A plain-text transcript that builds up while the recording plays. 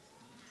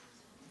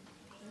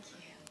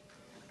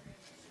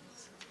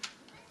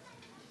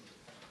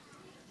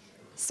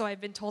So I've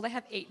been told I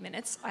have 8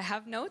 minutes. I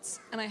have notes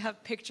and I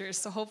have pictures,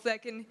 so hopefully I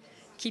can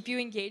keep you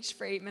engaged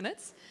for 8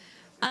 minutes.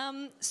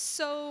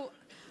 So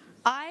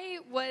I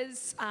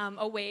was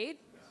away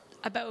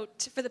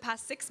for the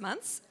past 6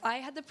 months. I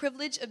had the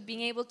privilege of being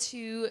able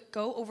to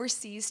go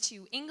overseas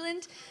to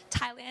England,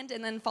 Thailand,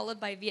 and then followed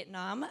by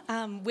Vietnam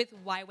with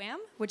YWAM,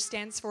 which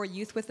stands for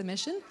Youth with a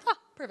Mission.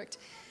 Perfect.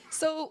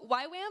 So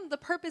YWAM, the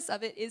purpose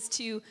of it is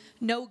to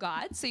know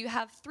God. So you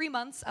have 3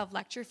 months of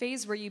lecture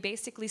phase where you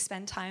basically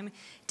spend time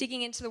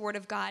digging into the Word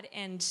of God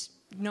and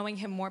knowing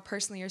Him more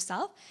personally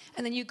yourself.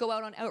 And then you go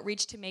out on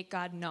outreach to make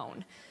God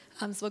known.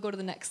 So we'll go to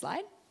the next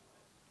slide.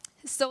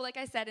 So like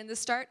I said, in the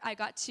start, I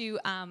got to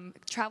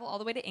travel all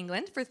the way to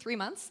England for 3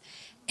 months.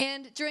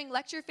 And during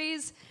lecture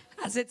phase,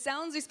 as it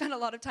sounds, we spent a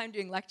lot of time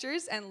doing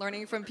lectures and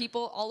learning from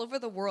people all over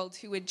the world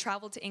who would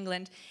travel to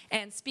England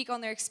and speak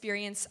on their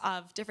experience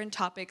of different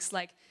topics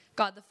like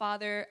God the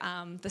Father,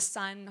 the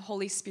Son,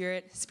 Holy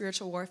Spirit,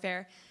 spiritual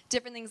warfare,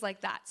 different things like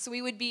that. So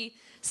we would be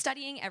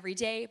studying every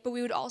day, but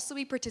we would also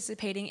be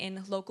participating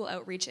in local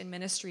outreach and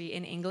ministry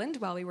in England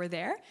while we were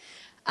there.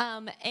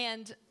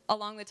 And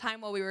along the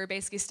time while we were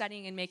basically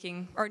studying and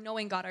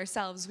knowing God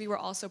ourselves, we were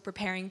also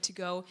preparing to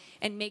go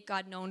and make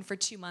God known for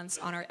 2 months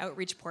on our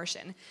outreach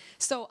portion.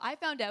 So I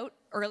found out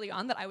early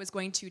on that I was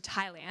going to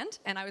Thailand,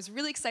 and I was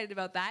really excited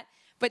about that.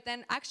 But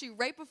then actually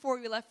right before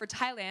we left for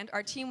Thailand,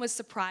 our team was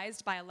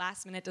surprised by a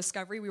last-minute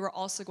discovery. We were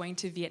also going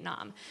to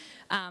Vietnam.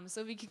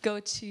 So we could go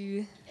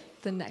to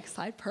the next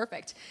slide.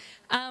 Perfect.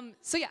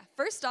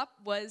 First stop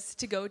was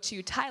to go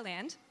to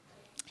Thailand.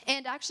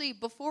 And actually,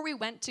 before we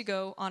went to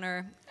go on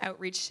our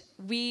outreach,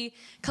 we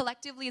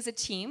collectively as a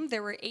team,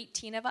 there were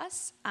 18 of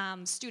us,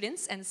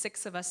 students, and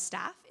 6 of us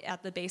staff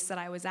at the base that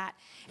I was at.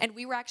 And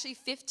we were actually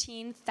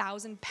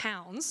 15,000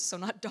 pounds, so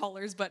not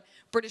dollars, but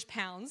British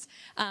pounds,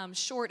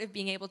 short of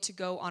being able to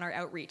go on our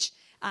outreach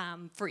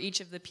for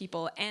each of the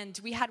people. And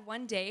we had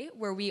one day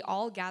where we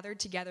all gathered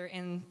together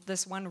in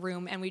this one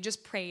room and we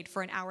just prayed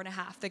for an hour and a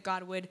half that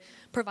God would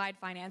provide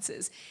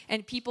finances.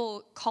 And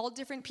people called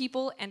different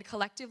people, and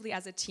collectively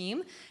as a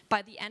team,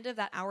 by the end of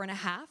that hour and a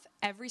half,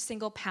 every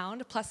single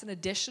pound plus an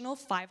additional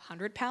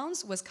 500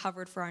 pounds was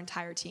covered for our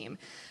entire team.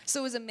 So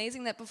it was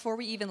amazing that before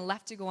we even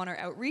left to go on our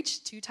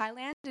outreach to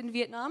Thailand and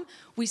Vietnam,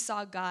 we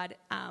saw God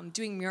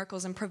doing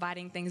miracles and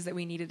providing things that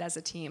we needed as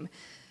a team.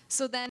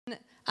 So then,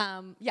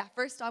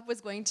 first stop was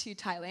going to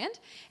Thailand.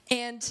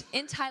 And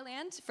in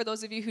Thailand, for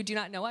those of you who do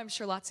not know, I'm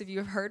sure lots of you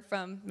have heard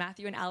from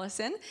Matthew and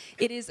Allison,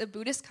 it is a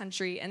Buddhist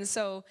country. And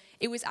so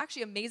it was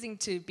actually amazing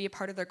to be a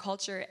part of their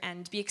culture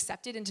and be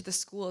accepted into the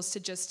schools to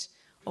just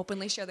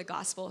openly share the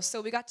gospel.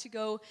 So we got to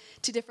go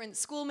to different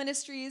school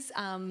ministries,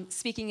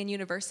 speaking in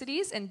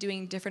universities, and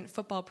doing different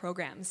football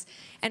programs.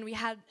 And we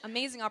had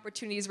amazing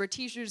opportunities where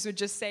teachers would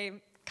just say,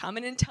 come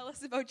in and tell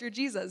us about your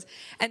Jesus.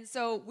 And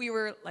so we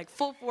were like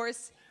full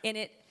force in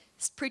it,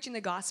 preaching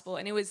the gospel,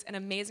 and it was an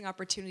amazing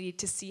opportunity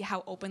to see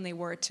how open they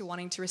were to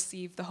wanting to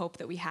receive the hope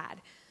that we had.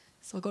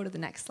 So we'll go to the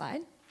next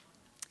slide.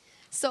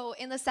 So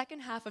in the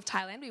second half of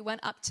Thailand, we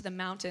went up to the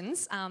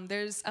mountains.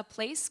 There's a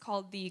place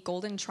called the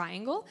Golden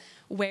Triangle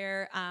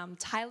where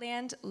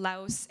Thailand,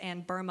 Laos,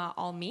 and Burma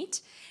all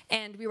meet.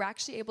 And we were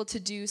actually able to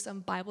do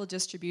some Bible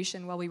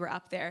distribution while we were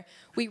up there.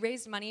 We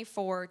raised money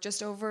for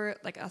just over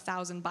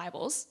 1,000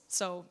 Bibles,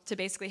 so to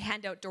basically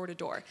hand out door to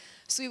door.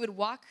 So we would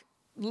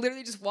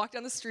literally just walk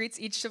down the streets.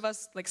 Each of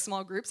us,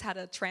 small groups, had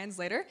a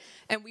translator,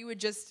 and we would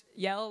just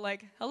yell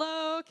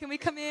hello, can we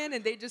come in?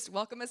 And they'd just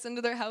welcome us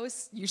into their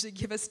house, usually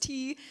give us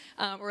tea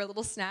or a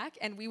little snack,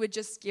 and we would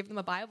just give them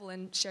a Bible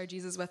and share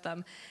Jesus with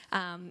them.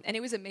 And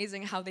it was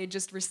amazing how they'd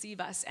just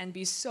receive us and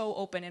be so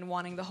open and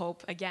wanting the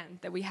hope, again,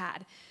 that we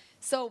had.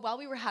 So while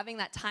we were having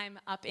that time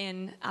up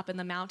in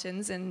the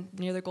mountains and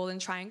near the Golden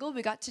Triangle,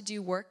 we got to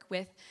do work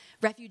with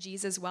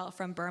refugees as well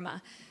from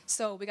Burma.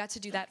 So we got to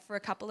do that for a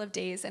couple of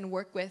days and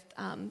work with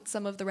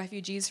some of the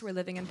refugees who were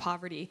living in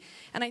poverty.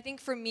 And I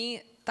think for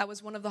me, that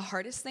was one of the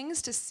hardest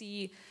things to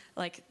see,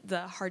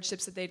 the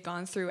hardships that they'd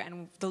gone through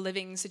and the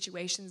living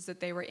situations that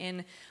they were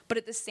in. But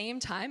at the same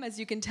time, as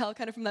you can tell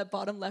kind of from that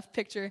bottom left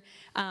picture,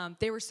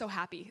 they were so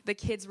happy. The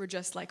kids were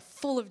just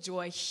full of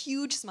joy,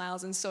 huge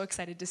smiles, and so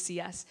excited to see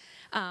us.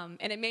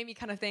 And it made me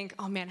kind of think,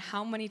 oh man,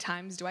 how many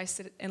times do I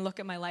sit and look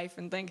at my life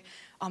and think,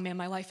 oh man,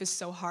 my life is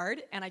so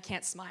hard and I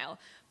can't smile.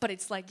 But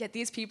it's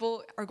these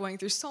people are going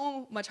through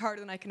so much harder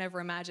than I can ever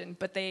imagine,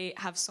 but they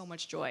have so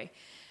much joy.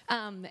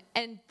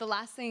 And the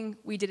last thing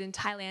we did in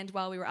Thailand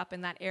while we were up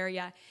in that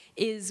area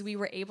is we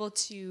were able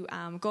to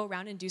go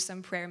around and do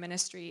some prayer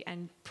ministry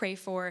and pray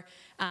for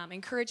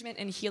encouragement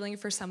and healing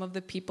for some of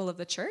the people of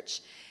the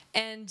church.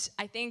 And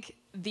I think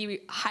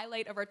the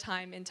highlight of our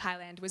time in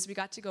Thailand was we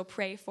got to go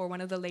pray for one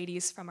of the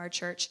ladies from our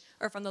church,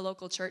 or from the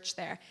local church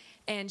there.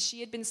 And she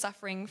had been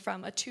suffering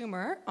from a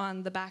tumor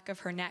on the back of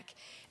her neck.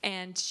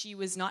 And she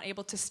was not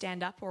able to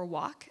stand up or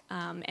walk.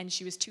 And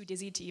she was too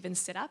dizzy to even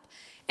sit up.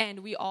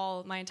 And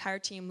my entire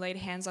team, laid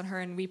hands on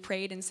her, and we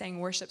prayed and sang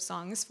worship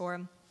songs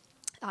for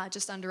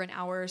just under an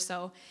hour or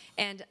so.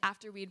 And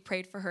after we'd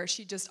prayed for her,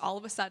 she just all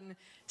of a sudden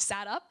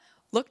sat up,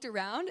 looked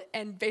around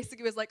and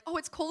basically was like, oh,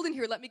 it's cold in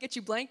here, let me get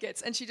you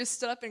blankets. And she just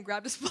stood up and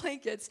grabbed us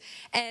blankets.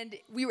 And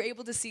we were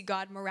able to see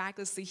God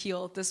miraculously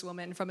heal this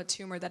woman from a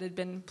tumor that had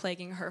been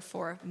plaguing her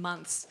for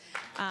months.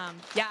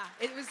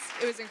 It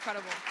was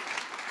incredible.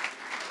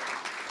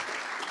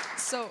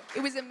 So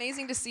it was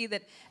amazing to see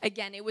that,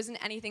 again, it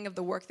wasn't anything of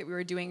the work that we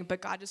were doing,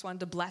 but God just wanted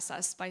to bless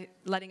us by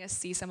letting us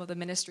see some of the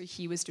ministry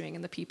he was doing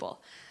in the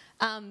people.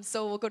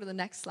 So we'll go to the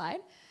next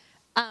slide.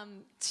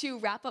 To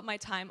wrap up my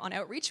time on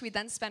outreach, we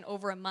then spent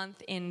over a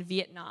month in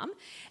Vietnam.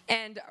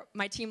 And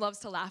my team loves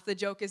to laugh. The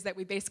joke is that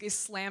we basically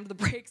slammed the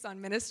brakes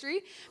on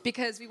ministry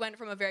because we went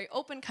from a very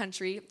open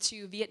country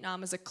to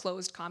Vietnam as a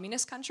closed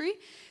communist country.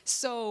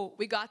 So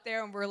we got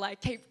there and we're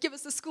like, hey, give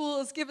us the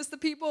schools, give us the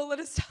people, let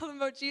us tell them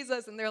about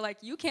Jesus. And they're like,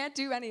 you can't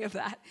do any of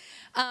that.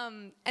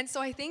 And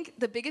so I think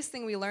the biggest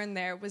thing we learned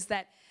there was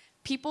that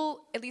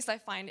people, at least I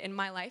find in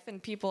my life,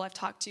 and people I've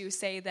talked to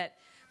say that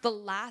the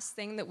last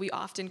thing that we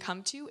often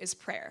come to is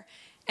prayer.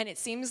 And it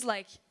seems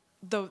like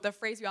the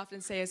phrase we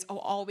often say is, oh,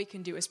 all we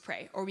can do is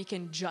pray, or we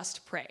can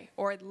just pray,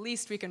 or at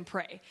least we can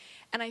pray.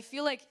 And I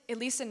feel like, at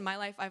least in my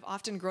life, I've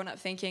often grown up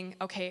thinking,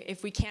 okay,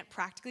 if we can't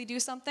practically do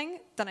something,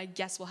 then I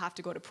guess we'll have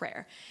to go to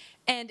prayer.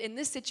 And in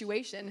this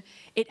situation,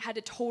 it had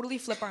to totally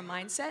flip our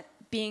mindset,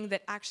 being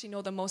that actually,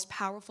 no, the most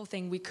powerful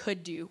thing we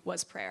could do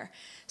was prayer.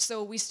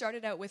 So we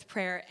started out with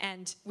prayer,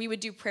 and we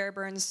would do prayer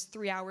burns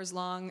 3 hours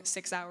long,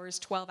 6 hours,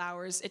 12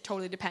 hours. It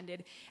totally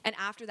depended. And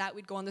after that,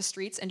 we'd go on the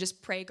streets and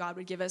just pray God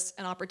would give us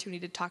an opportunity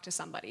to talk to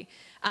somebody.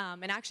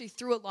 And actually,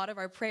 through a lot of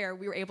our prayer,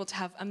 we were able to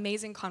have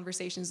amazing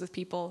conversations with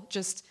people,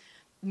 just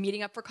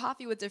meeting up for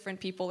coffee with different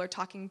people or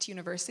talking to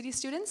university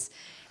students.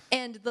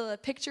 And the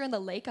picture in the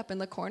lake up in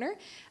the corner,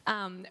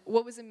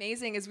 what was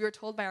amazing is we were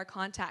told by our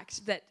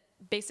contact that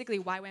basically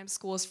YWAM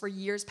schools for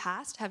years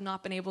past have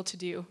not been able to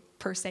do,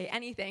 per se,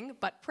 anything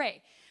but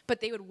pray.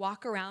 But they would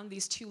walk around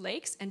these two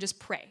lakes and just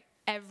pray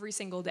every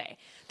single day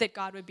that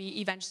God would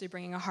be eventually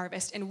bringing a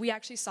harvest. And we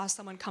actually saw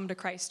someone come to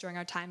Christ during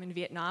our time in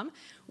Vietnam,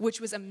 which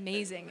was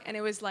amazing. And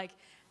it was like,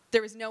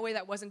 there was no way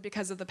that wasn't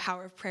because of the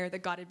power of prayer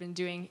that God had been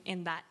doing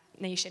in that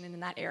nation and in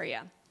that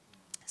area.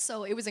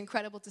 So it was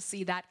incredible to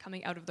see that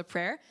coming out of the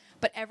prayer.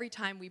 But every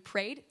time we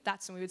prayed,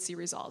 that's when we would see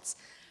results,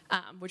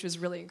 which was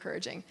really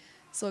encouraging.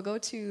 So we'll go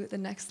to the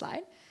next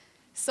slide.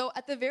 So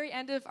at the very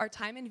end of our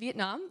time in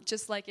Vietnam,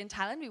 just like in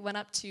Thailand, we went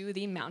up to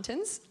the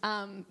mountains.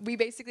 We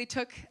basically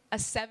took a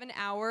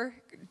 7-hour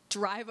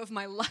drive of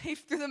my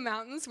life through the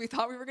mountains. We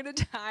thought we were going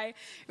to die.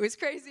 It was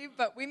crazy,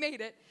 but we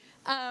made it.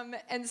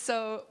 And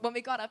so when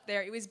we got up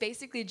there, it was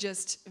basically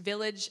just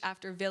village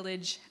after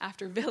village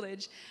after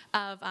village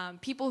of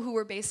people who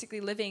were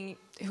basically living,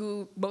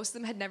 who most of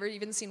them had never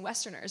even seen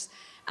Westerners.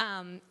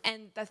 And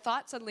the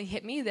thought suddenly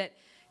hit me that,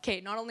 okay,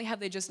 not only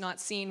have they just not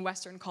seen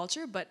Western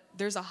culture, but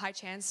there's a high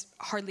chance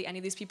hardly any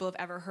of these people have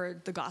ever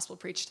heard the gospel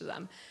preached to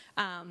them.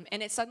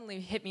 And it suddenly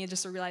hit me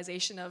just a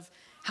realization of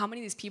how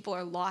many of these people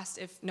are lost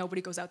if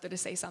nobody goes out there to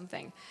say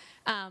something.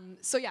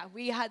 So yeah,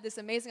 we had this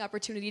amazing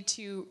opportunity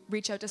to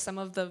reach out to some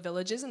of the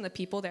villages and the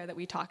people there that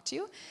we talked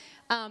to.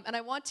 And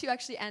I want to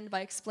actually end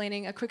by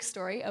explaining a quick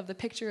story of the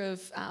picture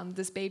of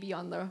this baby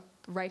on the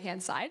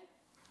right-hand side.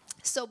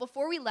 So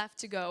before we left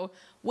to go,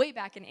 way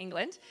back in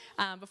England,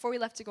 before we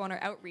left to go on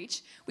our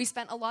outreach, we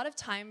spent a lot of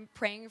time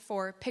praying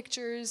for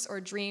pictures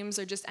or dreams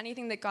or just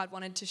anything that God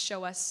wanted to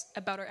show us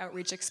about our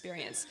outreach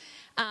experience.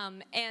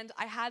 And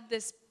I had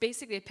this,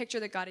 basically a picture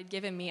that God had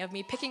given me of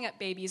me picking up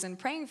babies and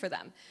praying for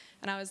them.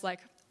 And I was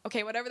like,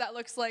 okay, whatever that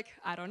looks like,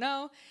 I don't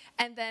know.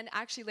 And then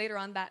actually later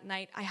on that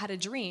night, I had a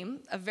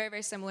dream, a very,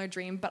 very similar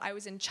dream, but I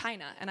was in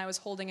China, and I was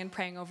holding and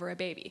praying over a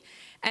baby.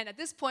 And at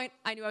this point,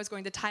 I knew I was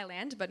going to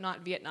Thailand, but not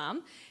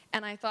Vietnam.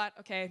 And I thought,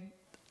 okay,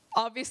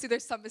 obviously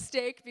there's some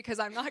mistake because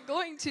I'm not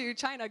going to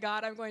China,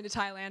 God, I'm going to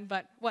Thailand,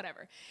 but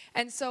whatever.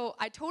 And so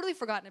I'd totally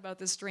forgotten about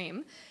this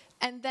dream.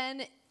 And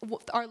then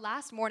our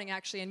last morning,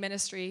 actually, in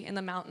ministry in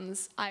the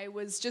mountains, I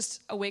was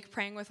just awake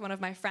praying with one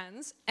of my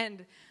friends,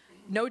 and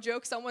no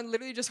joke, someone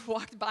literally just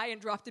walked by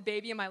and dropped a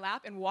baby in my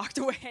lap and walked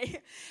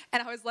away.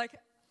 And I was like,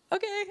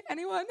 okay,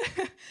 anyone?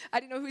 I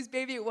didn't know whose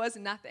baby it was,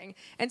 nothing.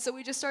 And so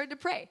we just started to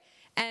pray.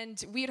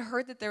 And we had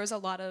heard that there was a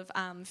lot of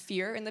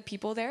fear in the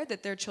people there,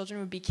 that their children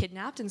would be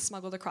kidnapped and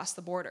smuggled across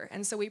the border.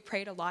 And so we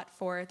prayed a lot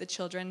for the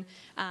children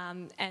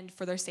and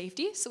for their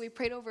safety. So we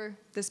prayed over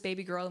this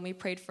baby girl, and we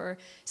prayed for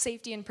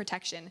safety and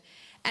protection.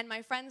 And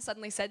my friend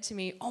suddenly said to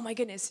me, oh my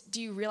goodness,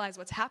 do you realize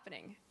what's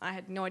happening? I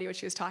had no idea what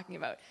she was talking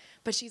about.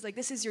 But she's like,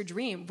 this is your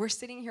dream. We're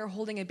sitting here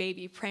holding a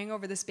baby, praying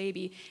over this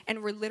baby,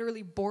 and we're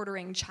literally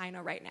bordering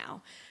China right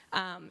now.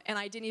 And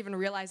I didn't even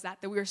realize that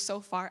we were so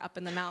far up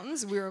in the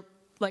mountains. We were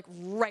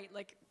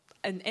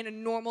in a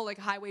normal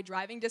highway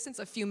driving distance,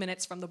 a few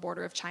minutes from the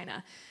border of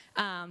China.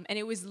 And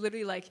it was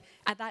literally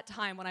at that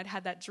time when I'd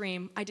had that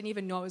dream, I didn't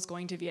even know I was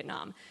going to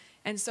Vietnam.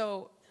 And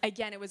so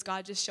again, it was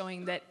God just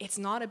showing that it's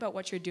not about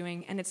what you're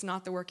doing and it's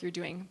not the work you're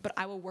doing, but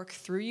I will work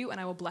through you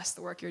and I will bless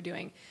the work you're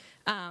doing.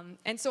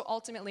 And so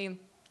ultimately,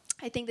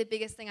 I think the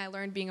biggest thing I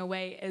learned being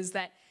away is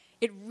that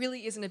it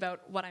really isn't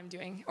about what I'm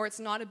doing, or it's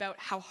not about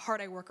how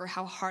hard I work or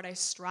how hard I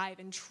strive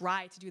and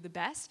try to do the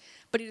best,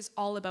 but it is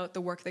all about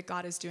the work that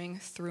God is doing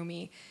through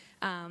me.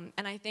 And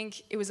I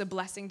think it was a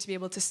blessing to be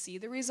able to see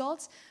the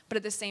results, but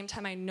at the same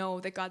time, I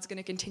know that God's going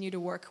to continue to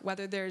work,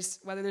 whether there's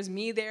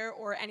me there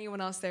or anyone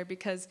else there,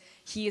 because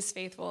he is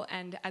faithful.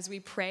 And as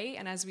we pray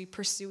and as we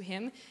pursue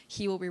him,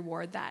 he will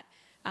reward that.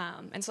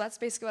 And so that's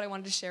basically what I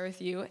wanted to share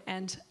with you.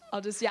 And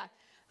I'll just,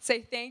 say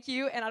thank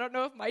you. And I don't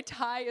know if my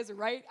Thai is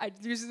right. I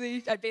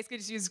basically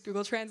just use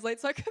Google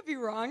Translate, so I could be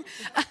wrong.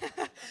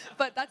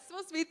 But that's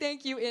supposed to be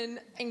thank you in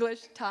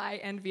English, Thai,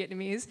 and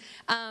Vietnamese.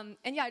 And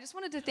I just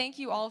wanted to thank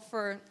you all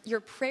for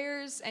your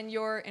prayers and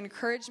your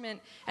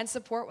encouragement and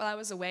support while I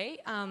was away.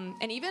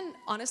 And even,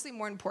 honestly,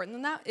 more important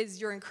than that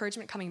is your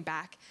encouragement coming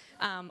back.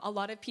 A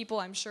lot of people,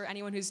 I'm sure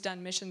anyone who's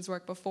done missions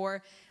work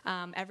before,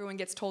 everyone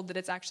gets told that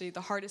it's actually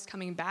the hardest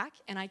coming back,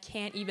 and I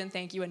can't even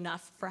thank you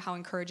enough for how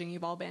encouraging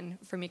you've all been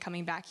for me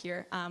coming back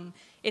here.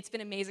 It's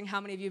been amazing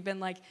how many of you have been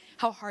like,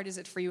 how hard is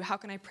it for you? How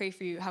can I pray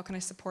for you? How can I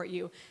support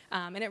you?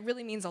 And it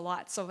really means a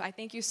lot. So I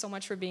thank you so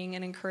much for being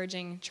an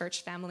encouraging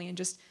church family and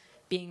just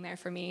being there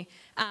for me.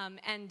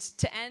 And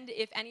to end,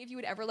 if any of you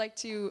would ever like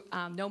to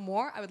know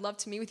more, I would love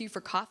to meet with you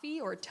for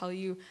coffee or tell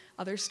you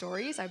other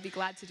stories. I'd be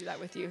glad to do that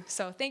with you.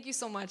 So thank you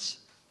so much.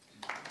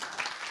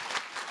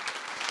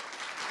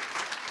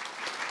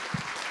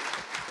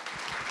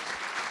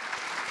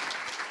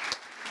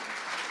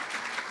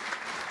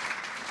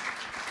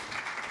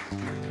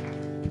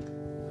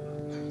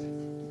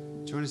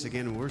 Join us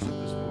again in worship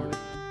this morning.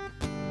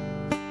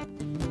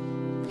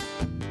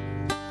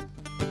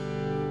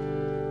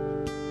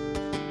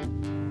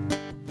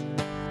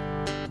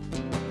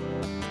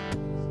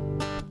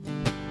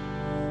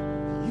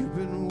 You've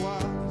been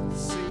walking the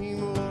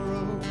same old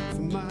road for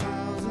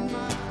miles and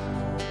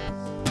miles.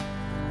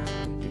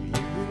 If you've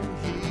been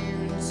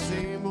hearing the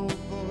same old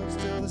voice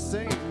tell the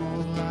same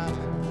old lies.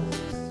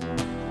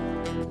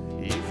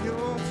 If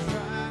you're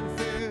trying to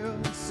fill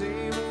the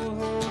same old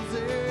holes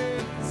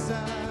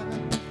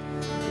inside,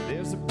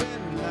 there's a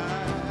better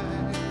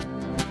life.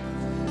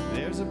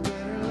 There's a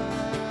better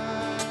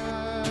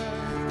life.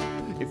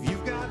 If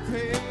you've got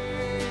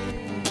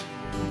pain,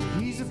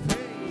 he's a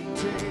pain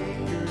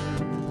taker.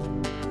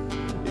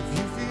 If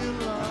you feel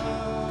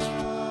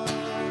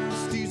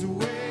lost, he's a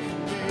way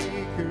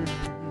maker.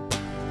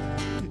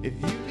 If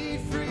you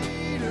need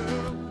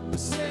freedom, a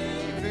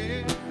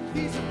saving,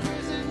 he's a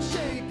prison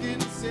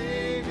shaking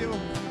savior.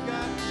 If you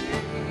got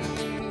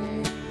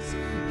chains,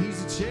 he's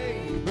a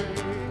chain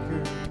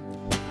breaker.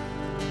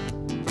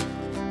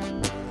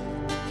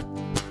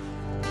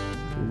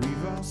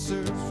 We've all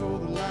searched for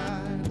the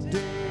light, day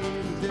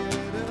and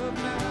dead of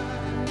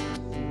night.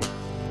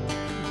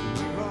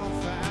 We've all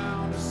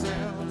found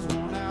ourselves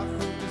worn out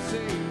from the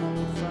same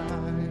old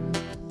fight.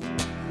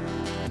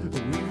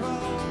 We've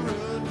all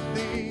run to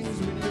things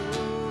we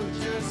know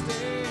just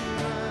ain't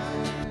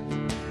right.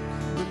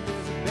 But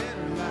there's a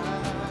better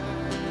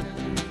life.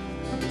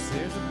 Yes,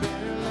 there's a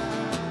better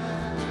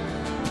life.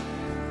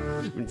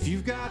 If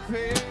you've got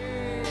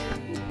pain,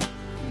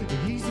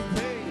 he's a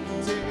pain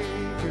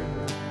taker.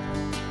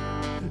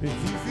 If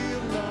you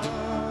feel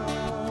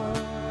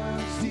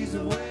lost, he's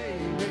a way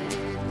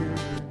maker.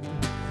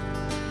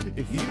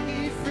 If you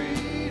need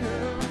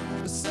freedom,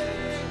 a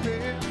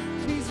savior,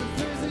 he's a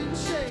prison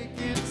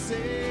shaking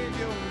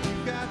savior. If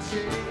you've got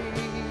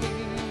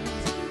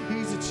chains,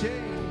 he's a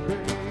chain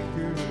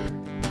breaker.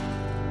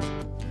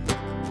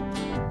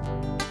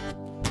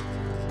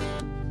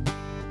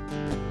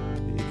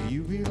 If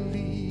you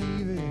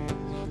believe it,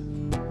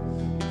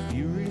 if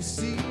you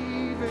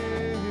receive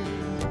it,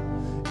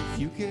 if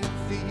you can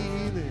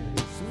feel it,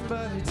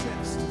 somebody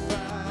testify.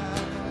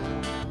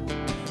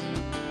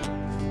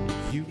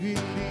 If you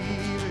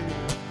believe it,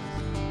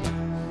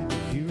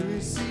 if you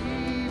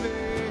receive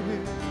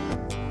it,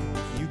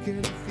 if you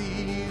can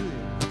feel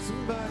it,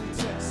 somebody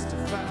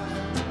testify,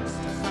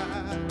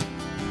 testify.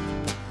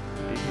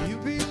 If you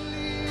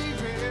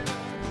believe it,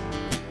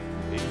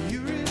 if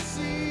you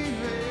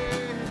receive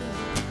it,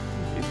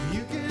 if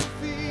you can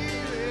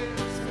feel it,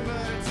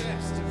 somebody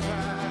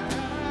testify.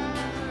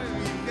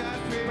 You got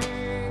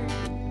pain,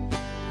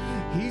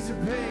 he's a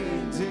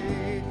pain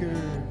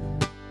taker.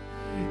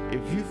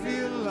 If you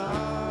feel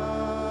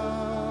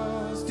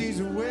lost,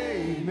 he's a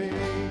way maker.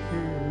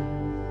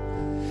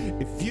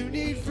 If you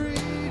need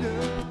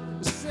freedom,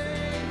 a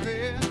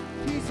savior,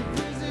 he's a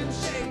prison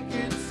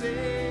shaking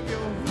savior.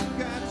 Who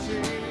got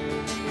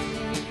chains,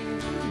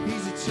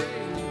 he's a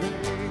chain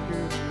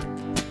breaker.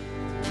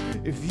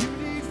 If you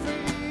need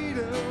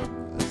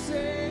freedom, a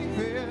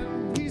savior,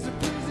 he's a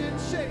prison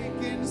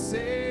shaking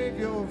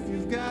savior. If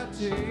you've got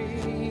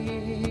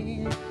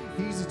chains,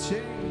 he's a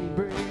chain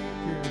breaker.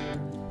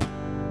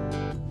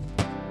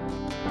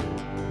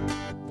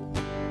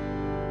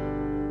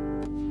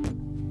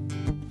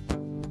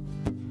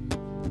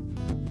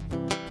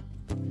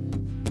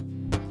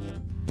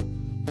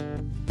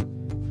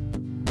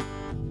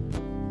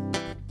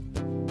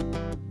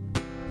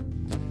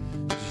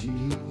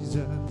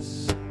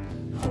 Jesus,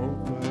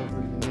 hope of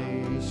the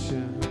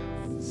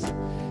nations.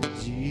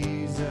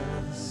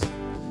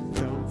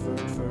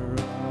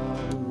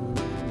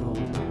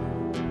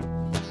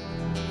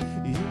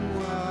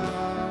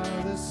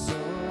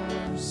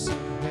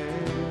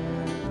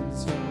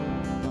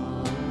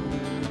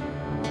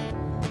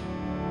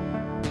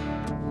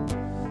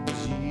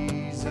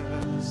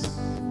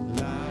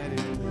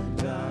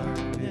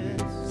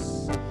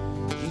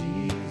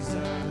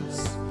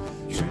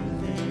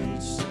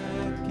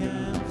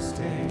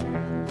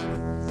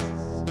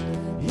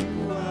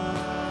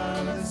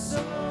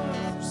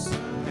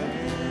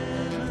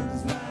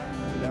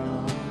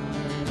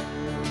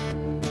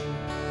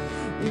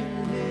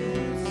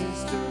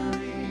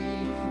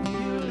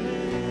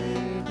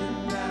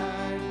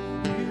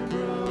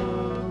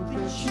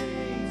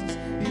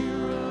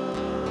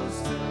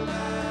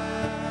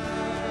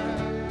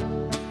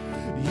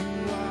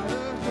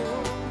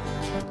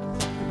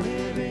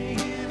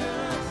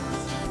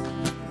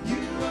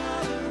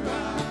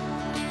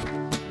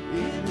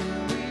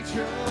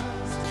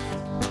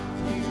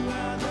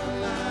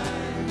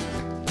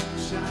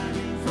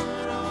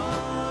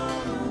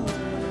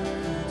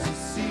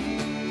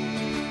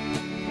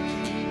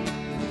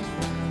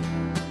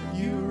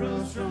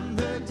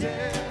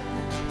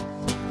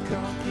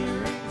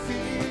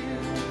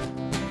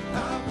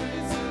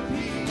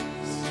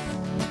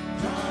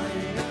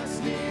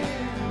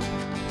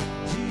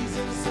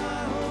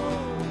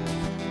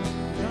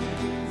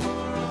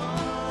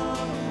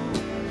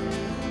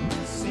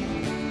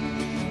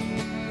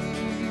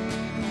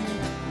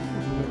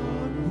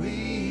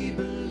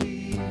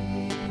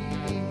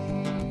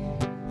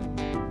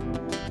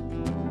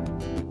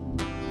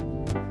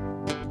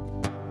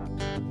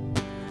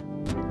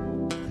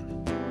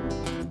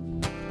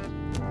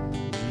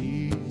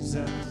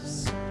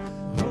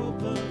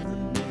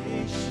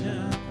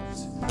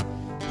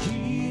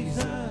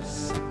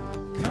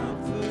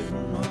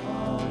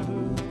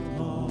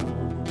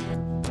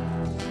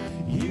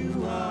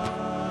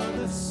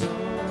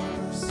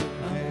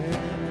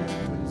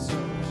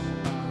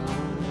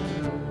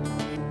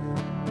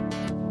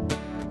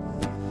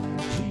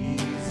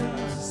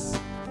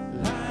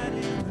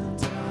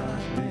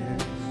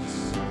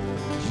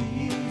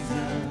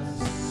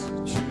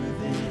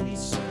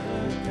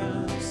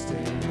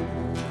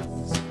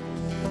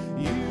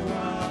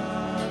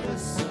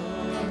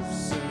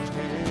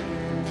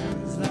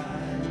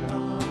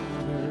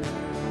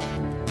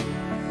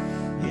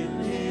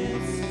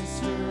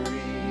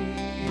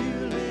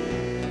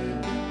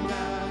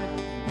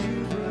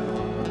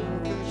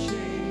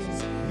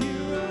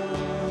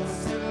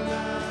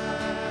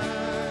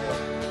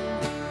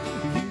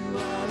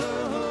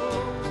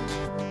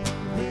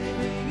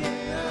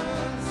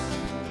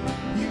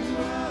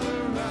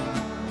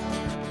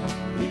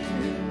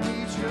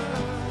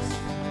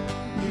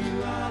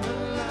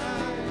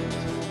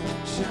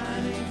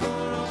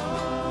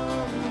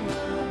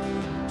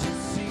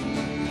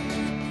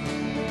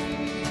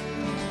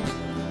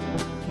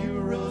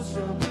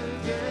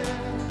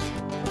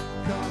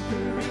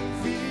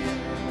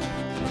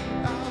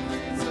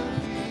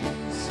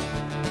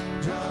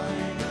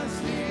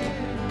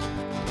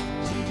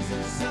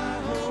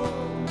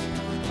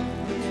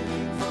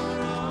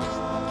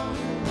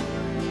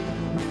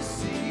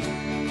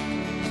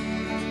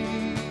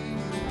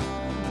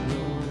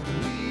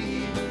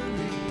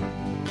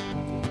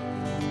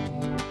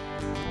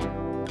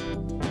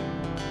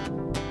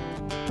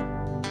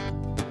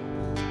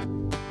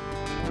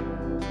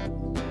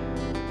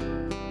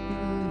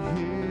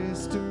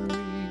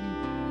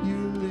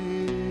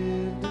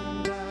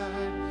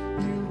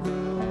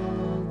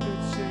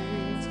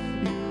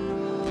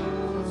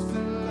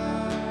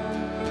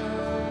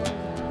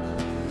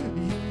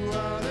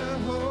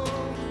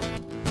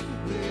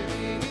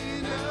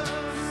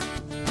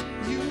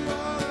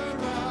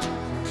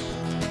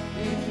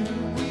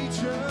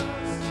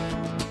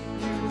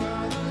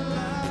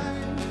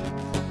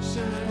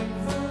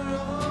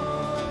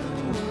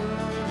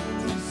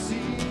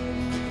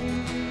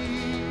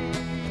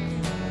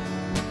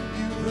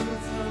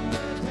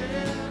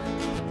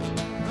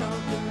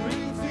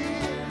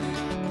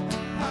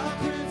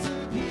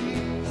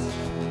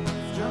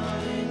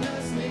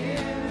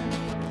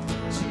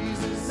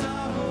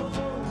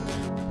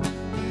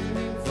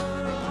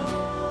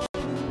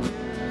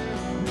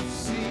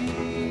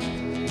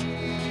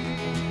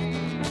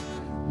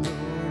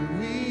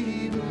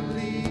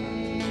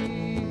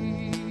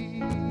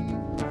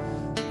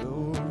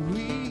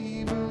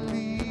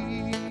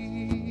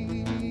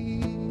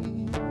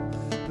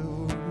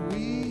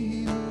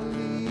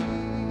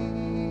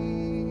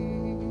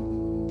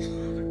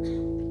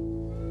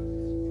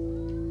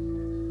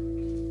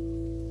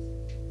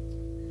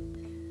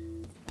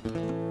 There's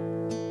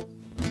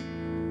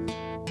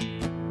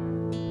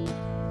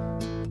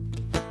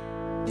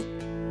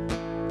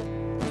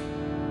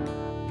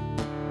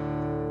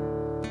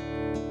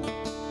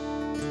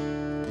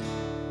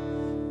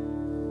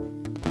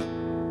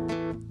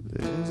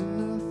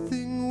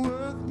nothing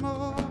worth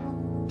more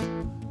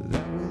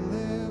that will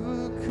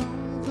ever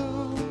come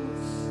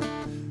close.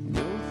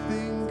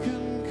 Nothing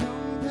can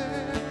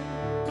compare.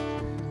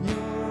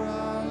 You're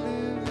our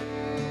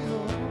living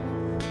hope.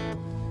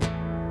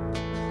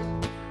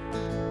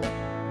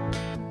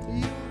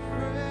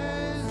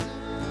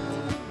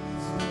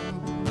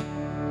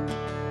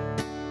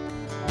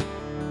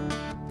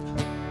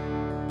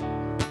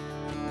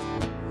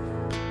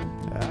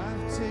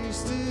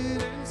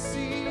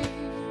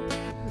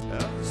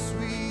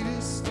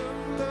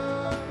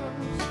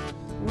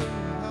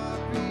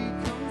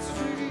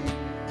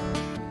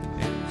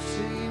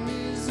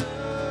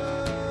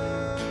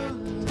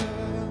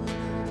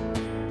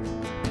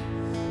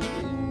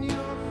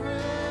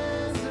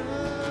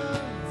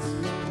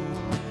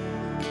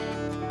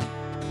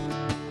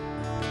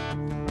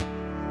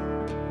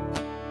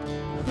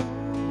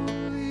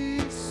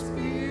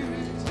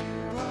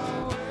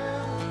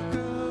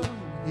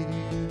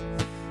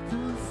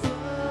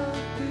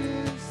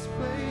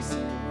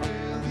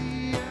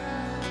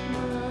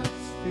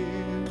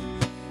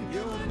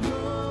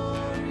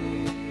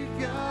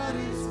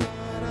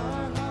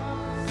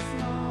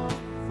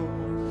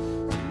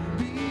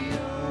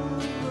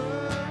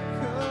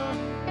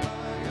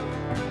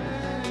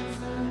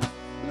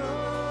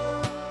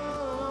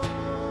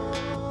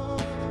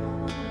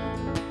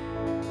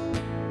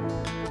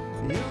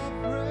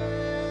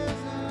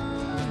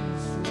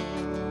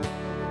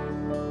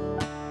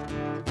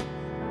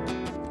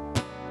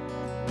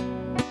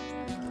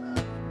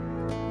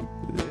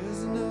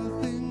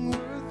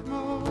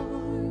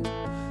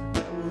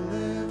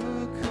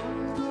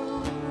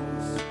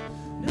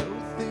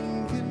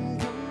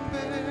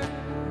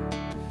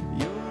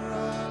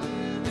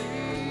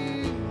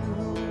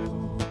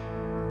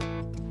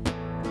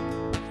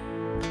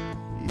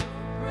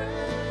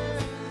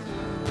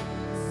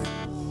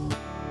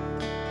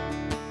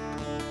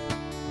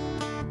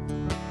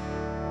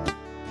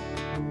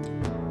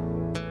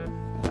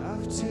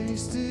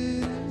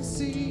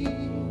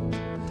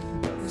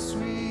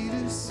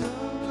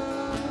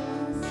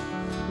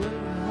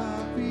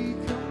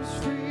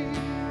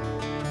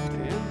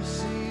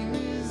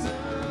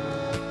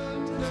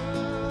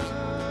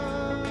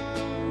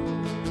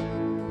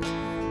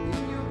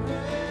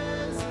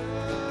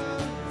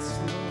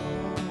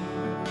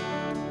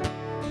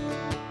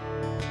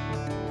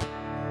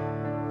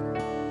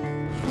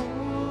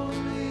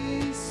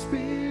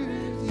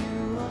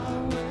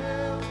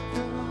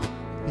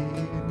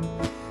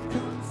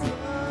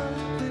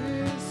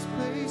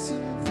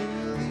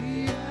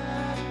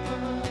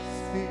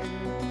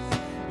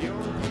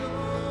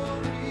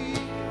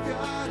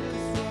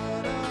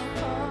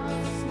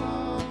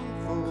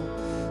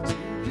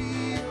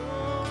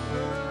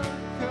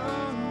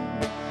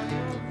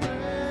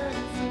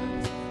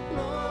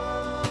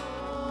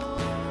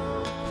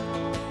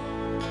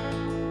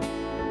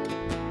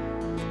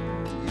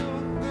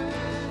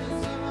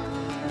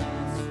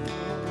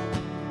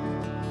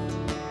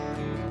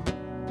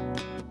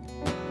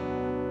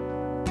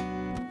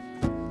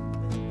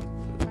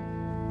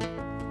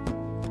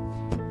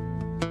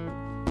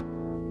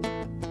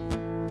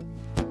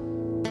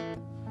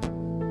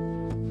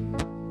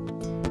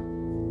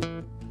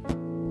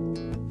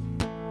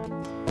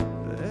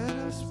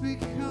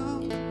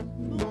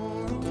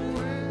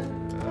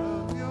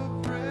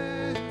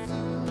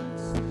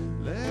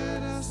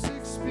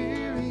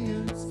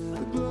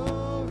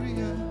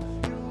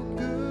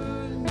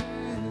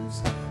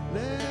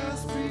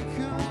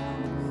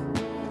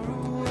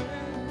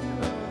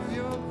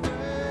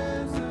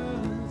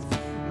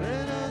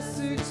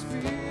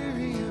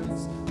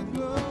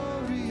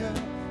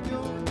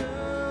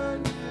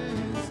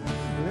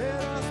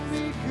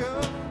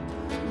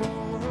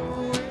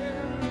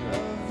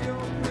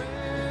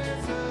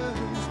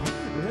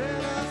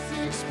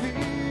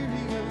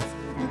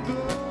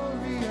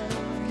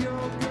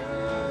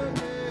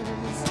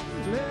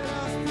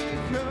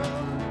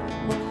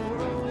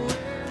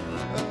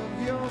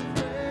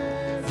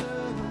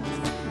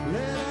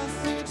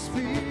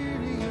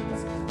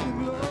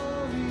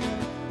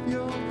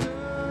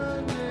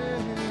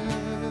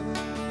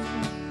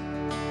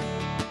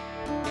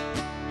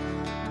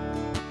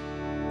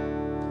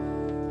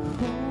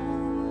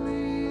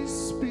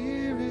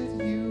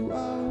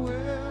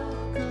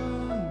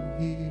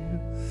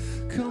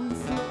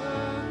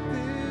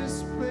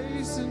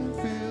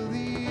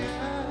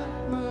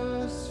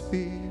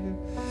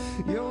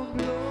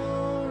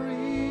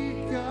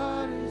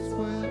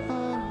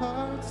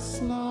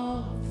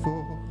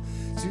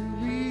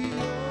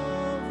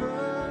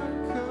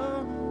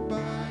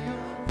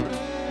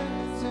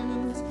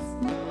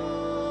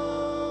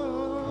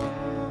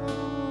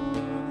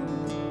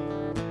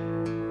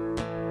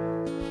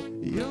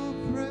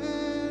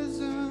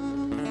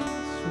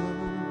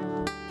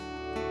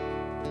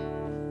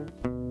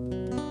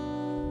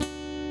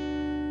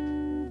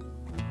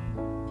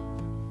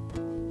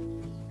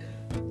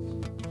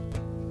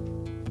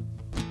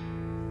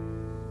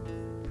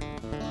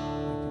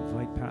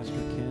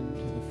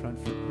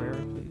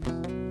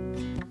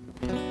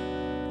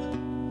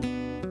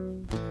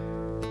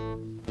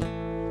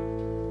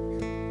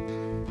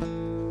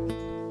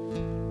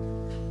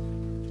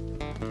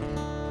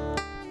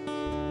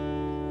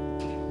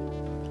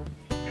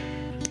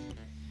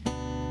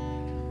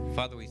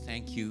 Father, we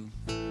thank you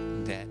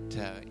that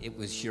it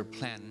was your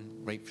plan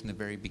right from the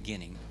very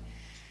beginning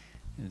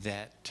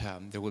that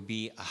there would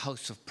be a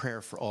house of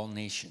prayer for all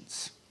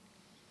nations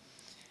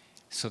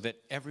so that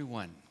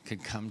everyone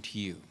could come to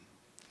you.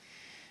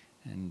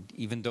 And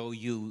even though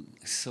you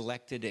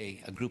selected a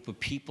group of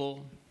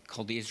people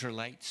called the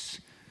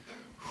Israelites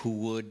who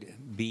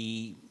would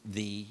be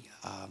the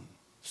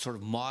sort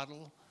of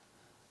model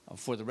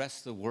for the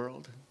rest of the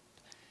world,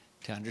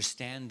 to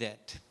understand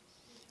that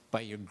by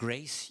your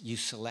grace you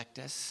select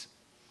us,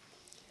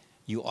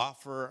 you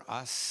offer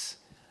us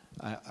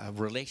a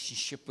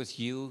relationship with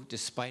you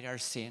despite our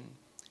sin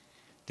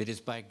that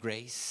is by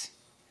grace,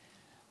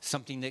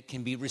 something that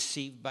can be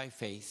received by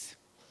faith.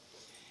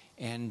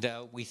 And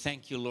we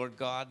thank you, Lord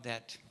God,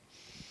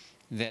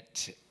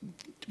 that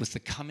with the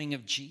coming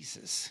of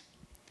Jesus,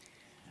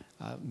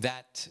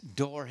 that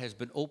door has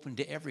been opened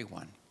to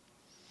everyone.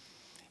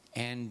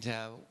 And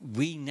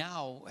we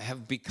now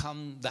have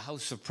become the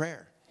house of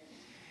prayer.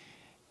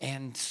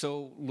 And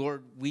so,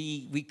 Lord,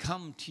 we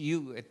come to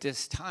you at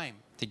this time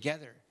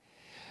together,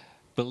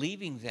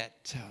 believing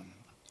that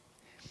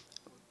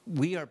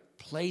we are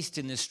placed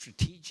in this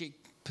strategic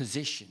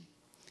position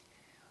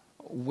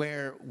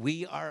where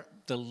we are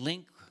the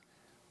link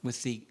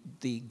with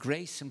the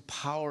grace and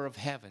power of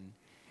heaven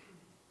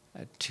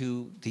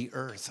to the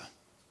earth.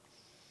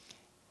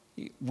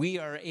 We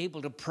are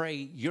able to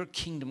pray, your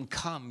kingdom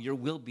come, your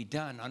will be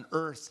done on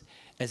earth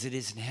as it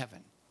is in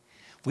heaven.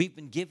 We've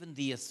been given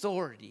the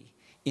authority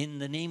in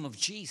the name of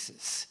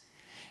Jesus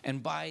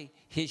and by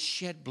his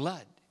shed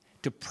blood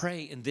to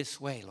pray in this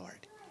way,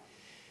 Lord.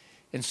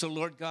 And so,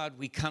 Lord God,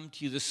 we come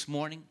to you this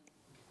morning.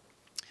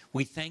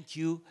 We thank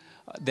you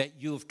that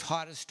you have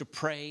taught us to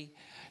pray,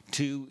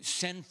 to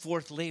send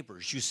forth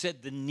laborers. You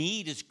said the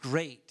need is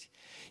great.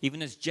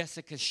 Even as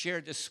Jessica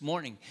shared this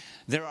morning,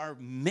 there are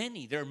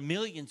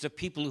millions of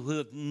people who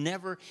have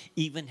never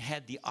even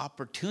had the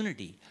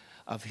opportunity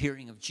of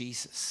hearing of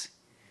Jesus.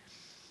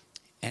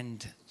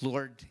 And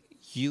Lord,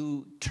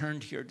 you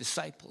turned to your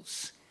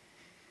disciples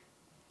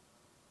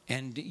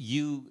and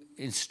you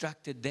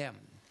instructed them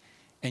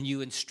and you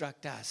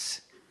instruct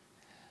us.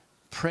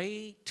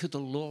 Pray to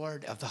the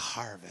Lord of the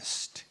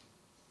harvest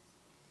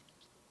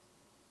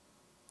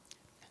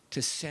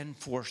to send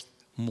forth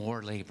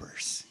more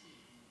laborers.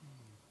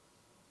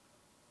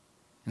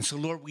 And so,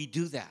 Lord, we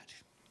do that.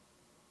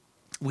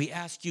 We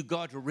ask you,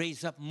 God, to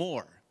raise up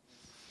more.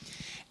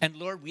 And,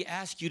 Lord, we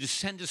ask you to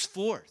send us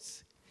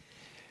forth.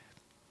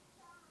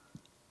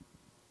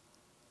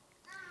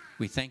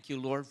 We thank you,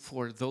 Lord,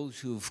 for those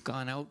who've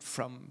gone out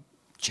from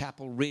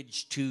Chapel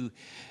Ridge to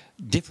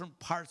different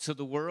parts of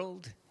the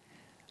world.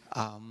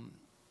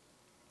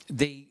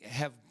 They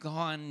have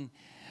gone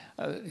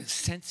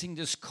sensing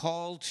this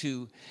call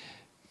to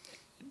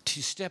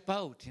step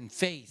out in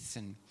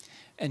faith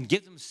and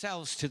give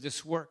themselves to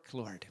this work,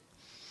 Lord.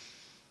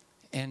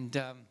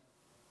 And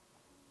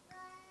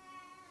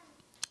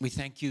we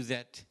thank you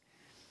that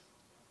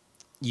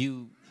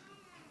you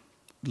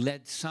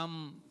led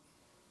some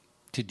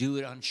to do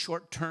it on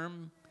short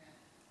term,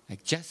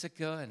 like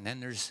Jessica, and then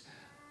there's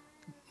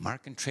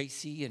Mark and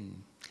Tracy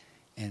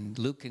and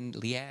Luke and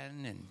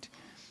Leanne,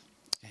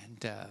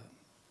 and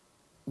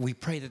we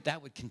pray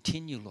that would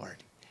continue, Lord.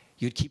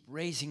 You'd keep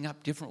raising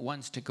up different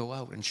ones to go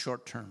out in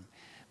short-term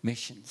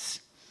missions.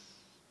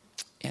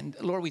 And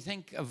Lord, we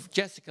think of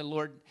Jessica,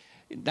 Lord,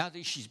 now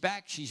that she's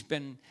back, she's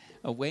been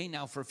away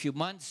now for a few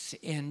months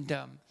and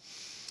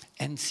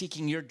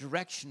seeking your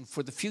direction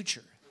for the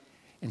future.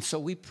 And so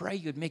we pray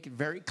you'd make it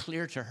very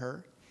clear to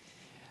her.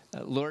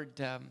 Lord,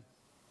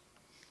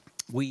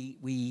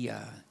 we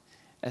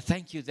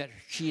thank you that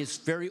she is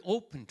very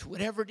open to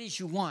whatever it is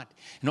you want.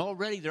 And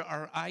already there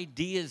are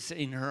ideas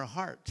in her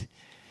heart.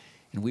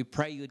 And we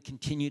pray you would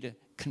continue to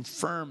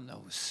confirm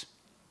those.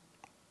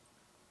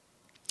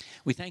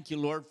 We thank you,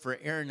 Lord, for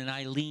Aaron and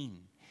Eileen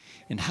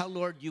and how,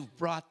 Lord, you've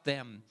brought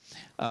them.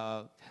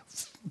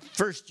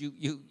 First,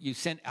 you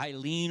sent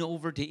Eileen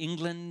over to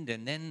England,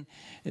 and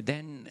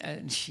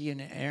then she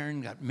and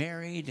Aaron got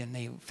married, and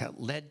they felt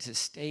led to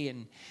stay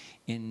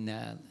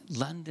in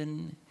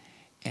London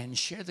and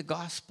share the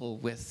gospel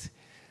with,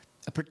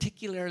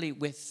 particularly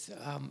with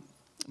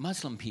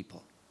Muslim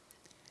people.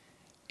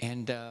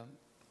 And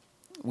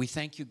we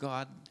thank you,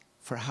 God,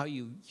 for how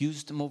you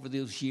used them over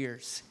those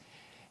years.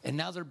 And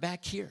now they're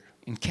back here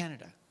in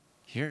Canada,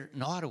 here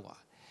in Ottawa.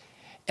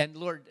 And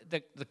Lord,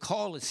 the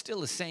call is still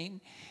the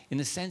same in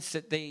the sense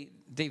that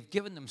they've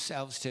given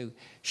themselves to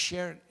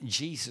share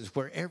Jesus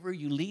wherever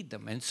you lead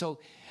them. And so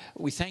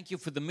we thank you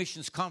for the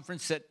missions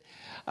conference that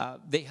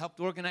they helped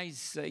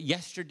organize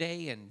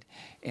yesterday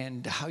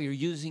and how you're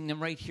using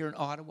them right here in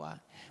Ottawa.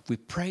 We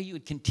pray you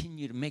would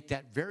continue to make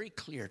that very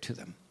clear to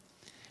them,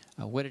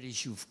 what it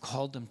is you've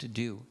called them to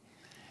do,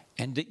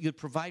 and that you'd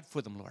provide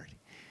for them, Lord.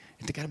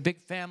 And they got a big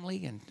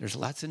family and there's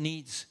lots of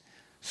needs.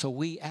 So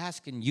we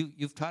ask, and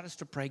you've taught us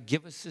to pray,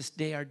 give us this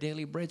day our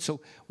daily bread.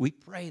 So we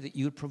pray that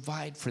you would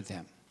provide for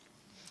them.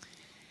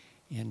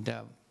 And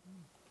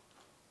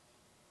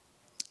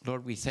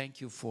Lord, we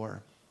thank you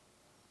for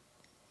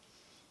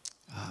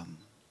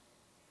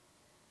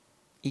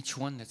each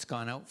one that's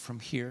gone out from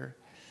here,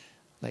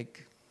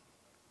 like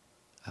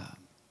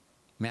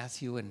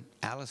Matthew and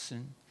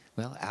Allison.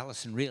 Well,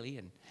 Allison really,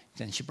 and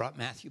then she brought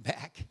Matthew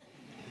back.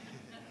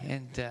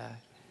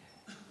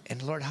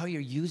 And Lord, how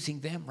you're using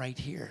them right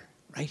here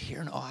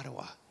in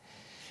Ottawa.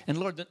 And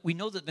Lord, we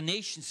know that the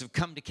nations have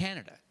come to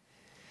Canada.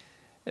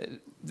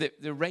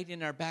 They're right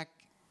in our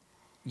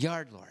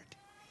backyard, Lord.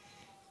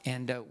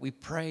 And we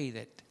pray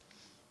that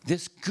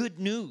this good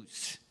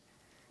news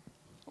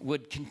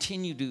would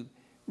continue to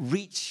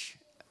reach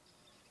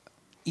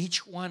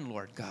each one,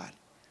 Lord God,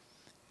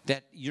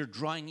 that you're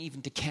drawing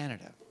even to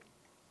Canada.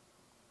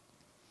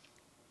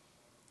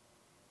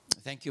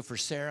 Thank you for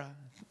Sarah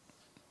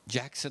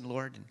Jackson,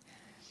 Lord.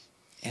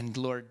 And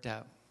Lord,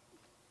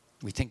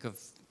 we think of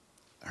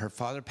her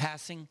father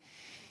passing.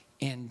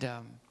 And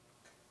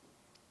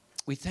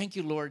we thank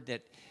you, Lord,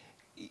 that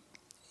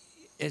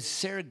as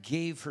Sarah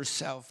gave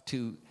herself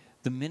to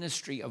the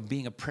ministry of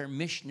being a prayer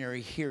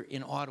missionary here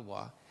in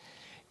Ottawa,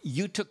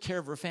 you took care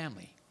of her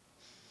family.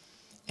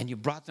 And you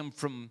brought them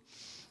from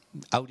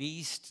out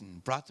east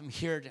and brought them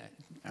here to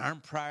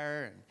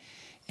Arnprior.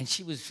 And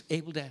she was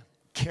able to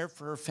care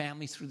for her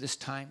family through this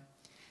time.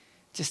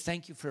 Just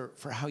thank you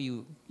for how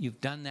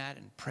you've done that,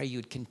 and pray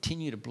you'd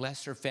continue to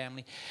bless her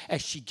family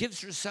as she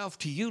gives herself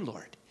to you,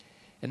 Lord.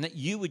 And that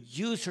you would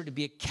use her to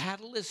be a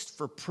catalyst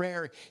for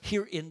prayer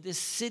here in this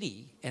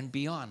city and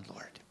beyond,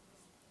 Lord.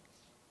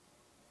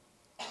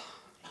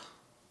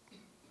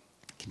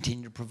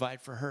 Continue to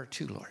provide for her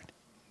too, Lord.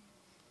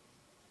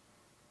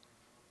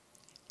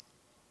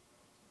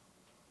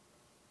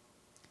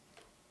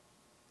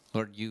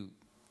 Lord, you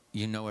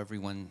know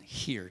everyone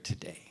here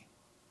today.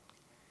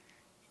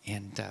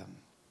 And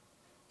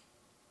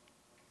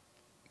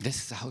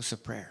this is a house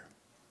of prayer.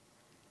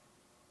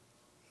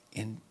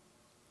 And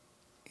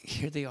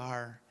here they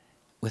are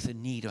with a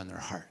need on their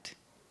heart.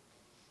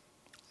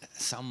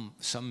 Some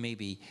may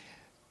be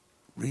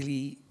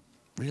really,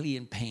 really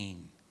in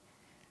pain,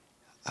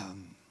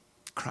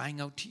 crying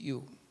out to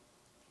you,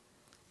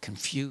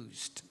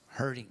 confused,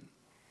 hurting.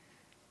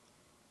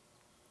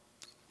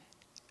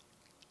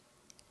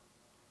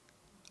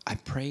 I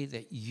pray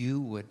that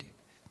you would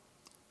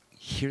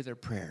hear their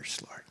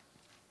prayers, Lord,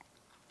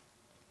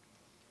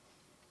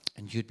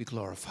 and you'd be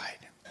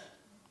glorified.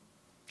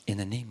 In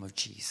the name of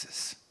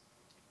Jesus.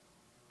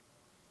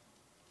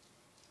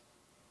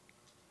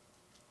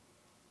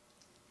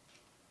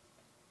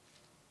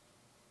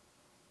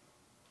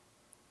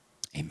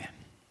 Amen.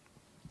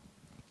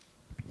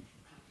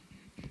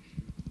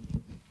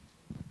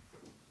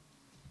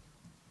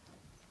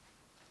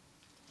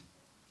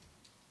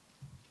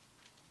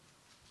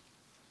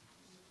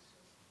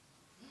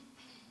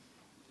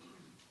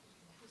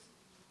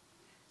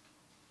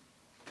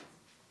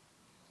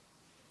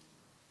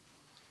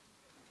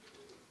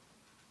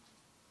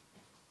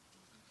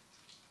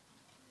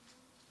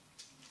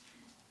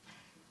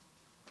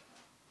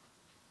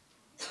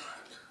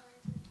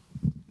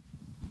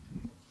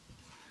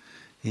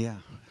 Yeah.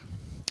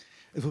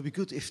 It would be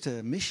good if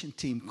the mission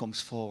team comes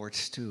forward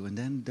too, and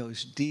then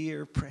those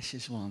dear,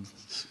 precious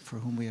ones for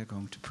whom we are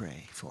going to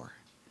pray for.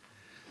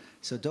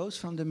 So those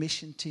from the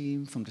mission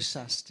team, from the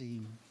SAS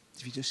team,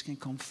 if you just can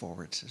come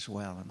forward as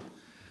well and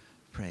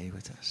pray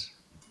with us.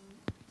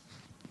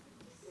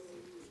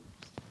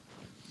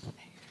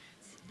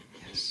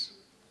 Yes.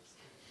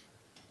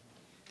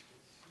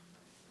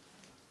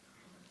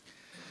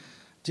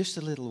 Just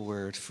a little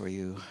word for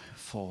you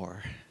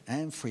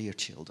and for your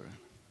children.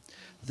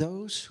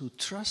 Those who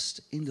trust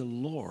in the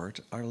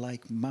Lord are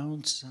like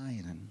Mount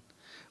Zion,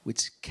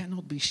 which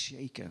cannot be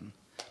shaken,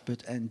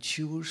 but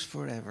endures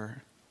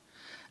forever.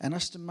 And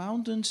as the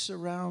mountains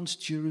surround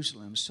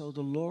Jerusalem, so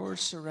the Lord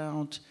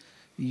surround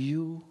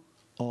you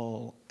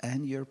all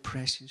and your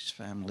precious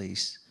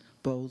families,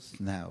 both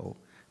now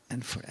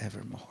and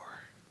forevermore.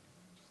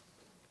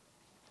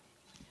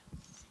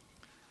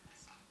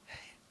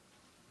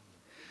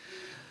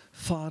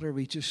 Father,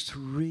 we just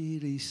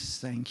really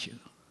thank you.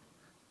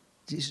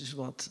 This is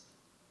what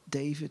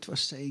David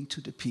was saying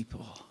to the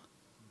people.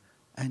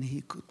 And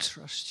he could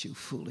trust you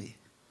fully.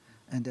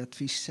 And that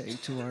we say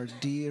to our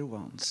dear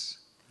ones,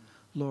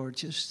 Lord,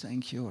 just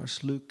thank you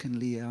as Luke and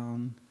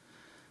Leon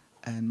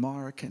and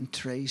Mark and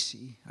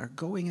Tracy are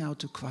going out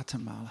to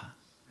Guatemala.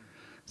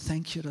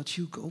 Thank you that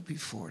you go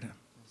before them.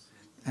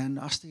 And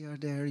as they are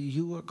there,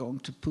 you are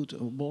going to put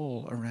a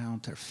wall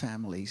around their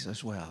families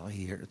as well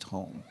here at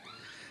home.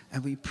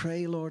 And we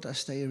pray, Lord,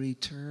 as they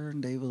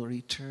will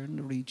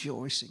return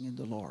rejoicing in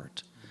the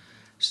Lord.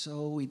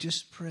 So we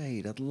just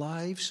pray that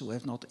lives who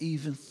have not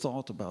even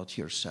thought about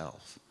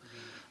yourself,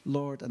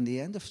 Lord, at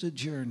the end of the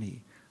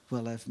journey,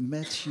 will have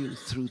met you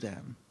through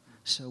them.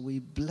 So we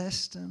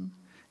bless them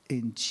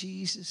in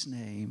Jesus'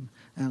 name.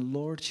 And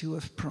Lord, you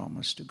have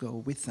promised to go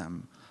with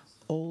them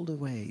all the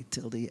way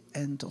till the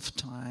end of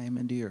time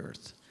and the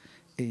earth.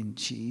 In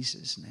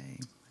Jesus' name,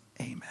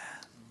 amen.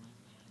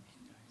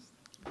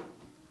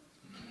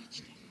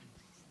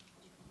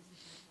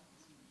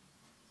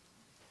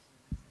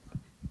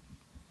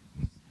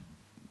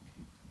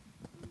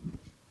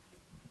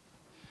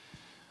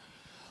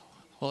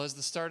 Well, as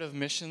the start of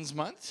Missions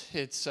Month,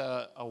 it's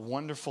a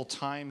wonderful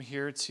time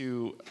here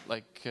to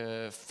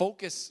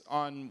focus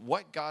on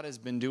what God has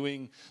been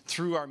doing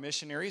through our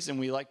missionaries, and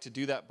we like to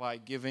do that by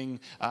giving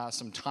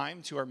some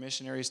time to our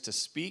missionaries to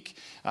speak.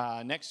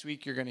 Next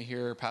week, you're going to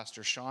hear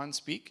Pastor Sean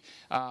speak.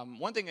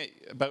 One thing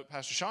about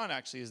Pastor Sean,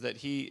 actually, is that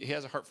he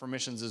has a heart for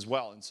missions as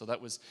well, and so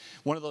that was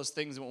one of those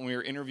things when we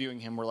were interviewing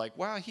him, we're like,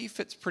 wow, he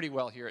fits pretty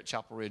well here at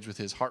Chapel Ridge with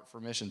his heart for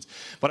missions.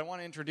 But I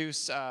want to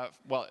introduce,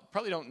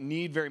 probably don't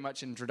need very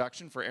much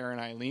introduction for Aaron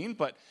and Eileen,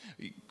 but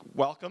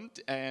welcome.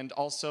 And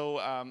also,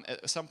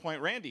 at some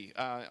point, Randy,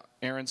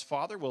 Aaron's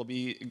father, will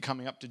be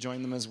coming up to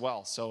join them as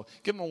well. So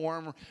give them a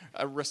warm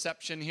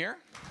reception here.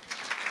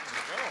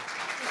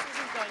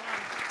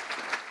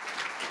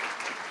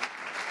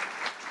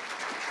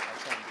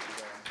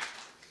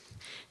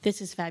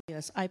 This is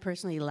fabulous. I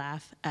personally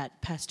laugh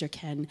at Pastor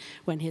Ken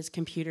when his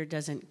computer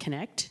doesn't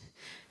connect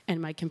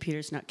and my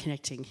computer's not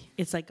connecting.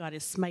 It's like God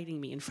is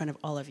smiting me in front of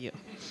all of you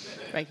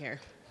right here.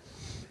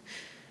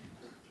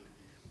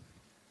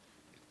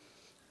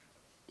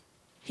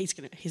 He's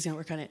gonna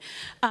work on it.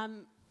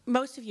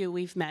 Most of you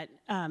we've met.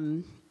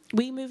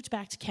 We moved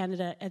back to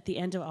Canada at the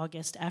end of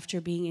August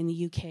after being in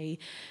the UK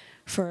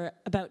for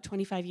about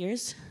 25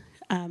 years.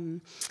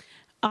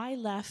 I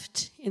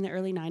left in the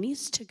early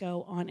 90s to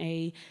go on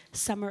a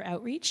summer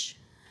outreach.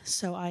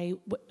 So I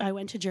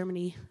went to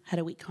Germany, had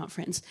a week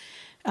conference,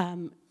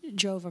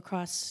 drove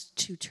across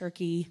to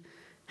Turkey,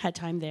 had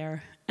time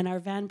there, and our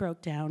van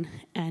broke down,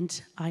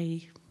 and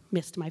I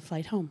missed my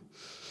flight home.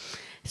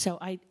 So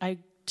I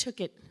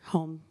took it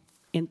home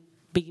in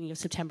beginning of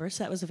September,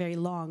 so that was a very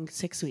long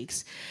 6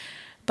 weeks.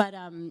 But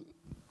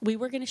we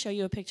were going to show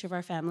you a picture of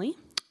our family,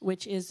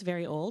 which is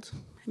very old.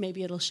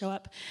 Maybe it'll show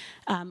up.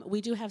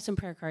 We do have some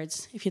prayer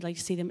cards, if you'd like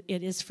to see them.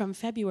 It is from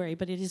February,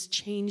 but it has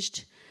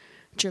changed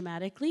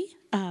dramatically.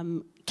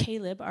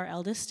 Caleb, our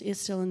eldest, is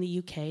still in the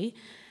UK,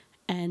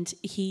 and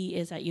he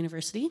is at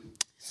university.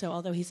 So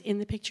although he's in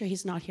the picture,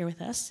 he's not here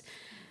with us.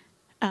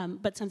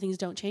 But some things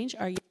don't change.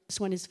 Our youngest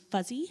one is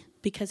fuzzy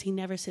because he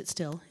never sits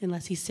still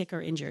unless he's sick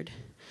or injured.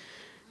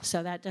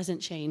 So that doesn't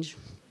change.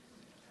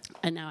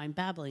 And now I'm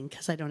babbling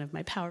because I don't have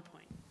my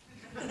PowerPoint.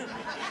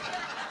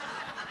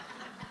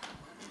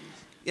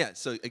 Yeah,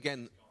 so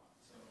again,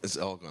 it's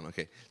all gone,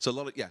 okay. So a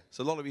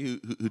lot of you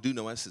who do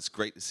know us, it's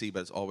great to see,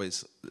 but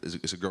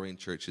it's a growing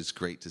church, it's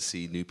great to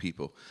see new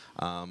people.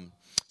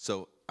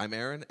 So I'm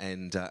Aaron,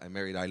 and I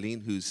married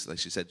Eileen, who's, like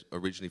she said,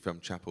 originally from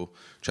Chapel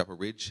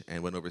Ridge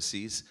and went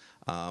overseas.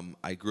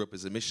 I grew up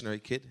as a missionary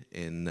kid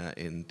in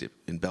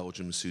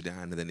Belgium,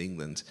 Sudan, and then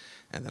England,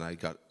 and then I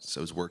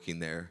was working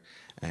there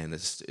and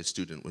as a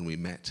student when we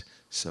met.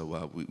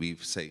 So we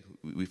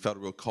felt a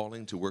real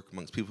calling to work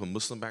amongst people from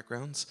Muslim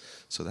backgrounds.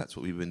 So that's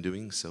what we've been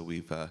doing. So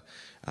we've.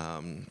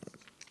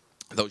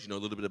 Those you know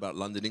a little bit about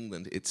London,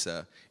 England, it's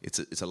a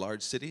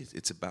large city.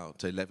 It's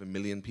about 11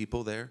 million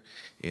people there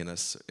in a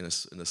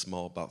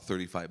small, about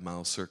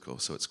 35-mile circle.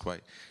 So it's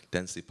quite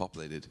densely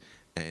populated,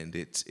 and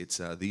it's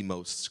the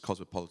most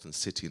cosmopolitan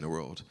city in the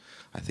world.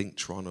 I think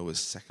Toronto is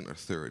second or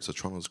third, so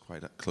Toronto's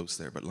quite close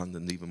there, but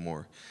London even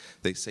more.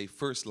 They say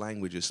first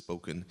languages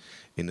spoken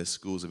in the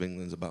schools of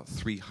England is about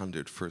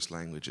 300 first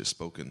languages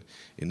spoken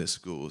in the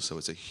schools. So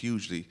it's a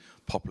hugely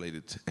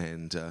populated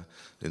and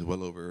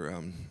well over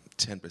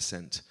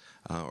 10%.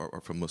 Or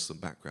from Muslim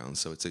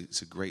backgrounds, so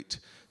it's a great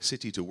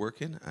city to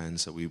work in, and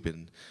so we've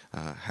been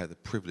had the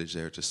privilege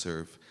there to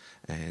serve,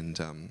 and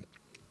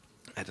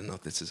I don't know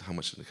if this is how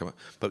much it's going to come up,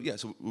 but yeah,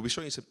 so we'll be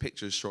showing you some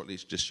pictures shortly,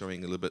 just showing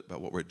a little bit about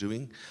what we're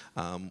doing.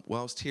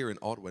 Whilst here in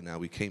Ottawa now,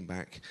 we came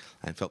back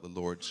and felt the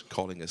Lord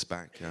calling us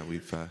back. I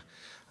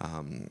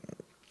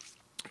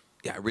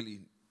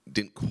really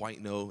didn't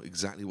quite know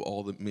exactly what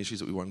all the ministries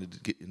that we wanted to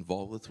get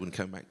involved with when we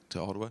came back to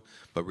Ottawa,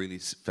 but really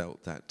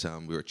felt that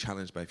we were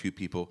challenged by a few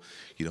people.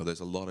 You know, there's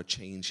a lot of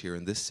change here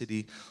in this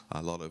city,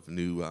 a lot of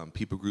new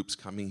people groups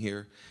coming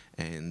here,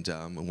 and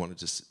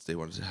they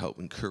wanted to help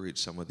encourage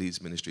some of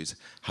these ministries.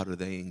 How do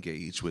they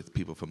engage with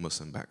people from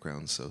Muslim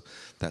backgrounds? So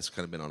that's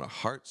kind of been on our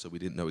heart. So we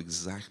didn't know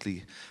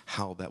exactly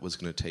how that was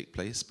going to take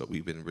place, but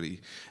we've been really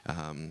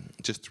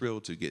just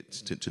thrilled to get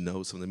to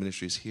know some of the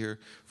ministries here.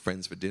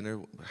 Friends for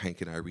Dinner,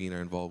 Hank and Irene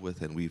are involved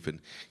with, and we've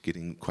been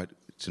getting quite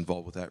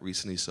involved with that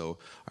recently, so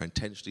are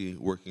intentionally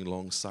working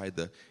alongside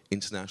the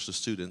international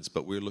students,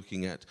 but we're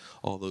looking at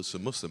all those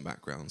from Muslim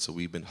backgrounds. So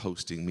we've been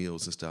hosting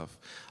meals and stuff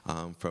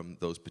from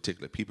those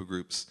particular people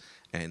groups,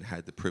 and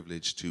had the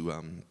privilege to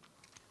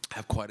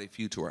have quite a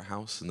few to our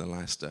house in the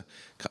last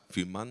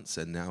few months,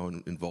 and now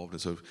involved in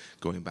sort of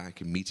going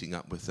back and meeting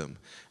up with them.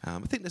 I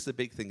think that's the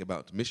big thing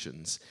about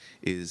missions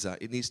is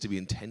it needs to be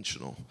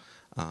intentional.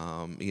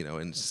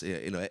 Everyone's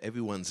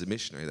a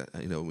missionary. That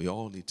we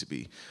all need to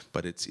be,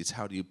 but it's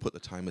how do you put the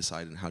time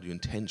aside and how do you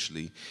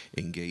intentionally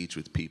engage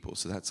with people.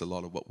 So that's a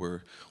lot of what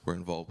we're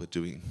involved with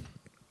doing.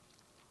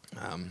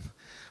 I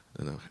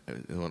don't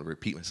want to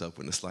repeat myself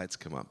when the slides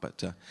come up,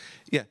 but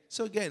yeah.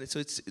 So again,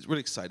 it's really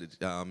excited.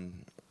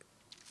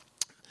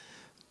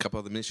 couple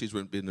other ministries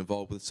we've been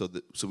involved with. So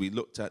we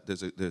looked at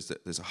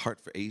there's a Heart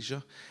for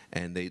Asia,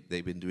 and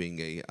they've been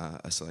doing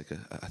I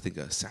think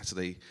a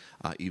Saturday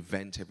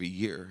event every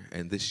year,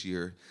 and this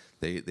year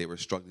they were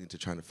struggling to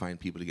trying to find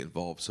people to get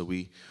involved. So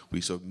we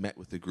sort of met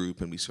with the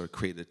group and we sort of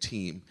created a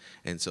team.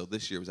 And so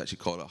this year was actually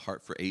called a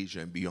Heart for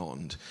Asia and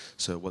Beyond.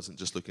 So it wasn't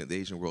just looking at the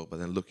Asian world, but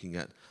then looking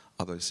at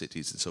other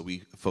cities. And so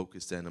we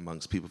focused then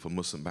amongst people from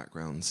Muslim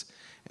backgrounds,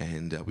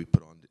 and we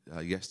put on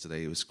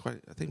yesterday. It was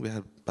I think we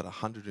had about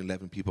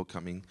 111 people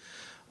coming.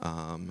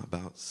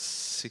 About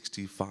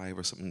 65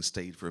 or something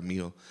stayed for a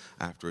meal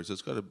afterwards. So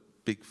it's got a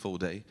big full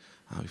day.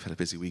 We've had a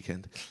busy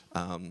weekend,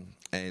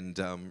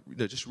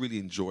 just really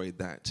enjoyed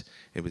that.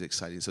 It was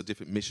exciting. So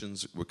different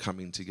missions were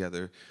coming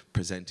together,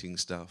 presenting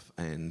stuff,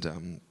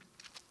 and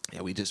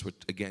we just were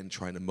again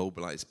trying to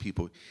mobilize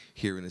people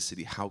here in the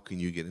city. How can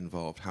you get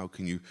involved? How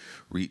can you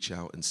reach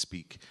out and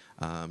speak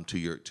to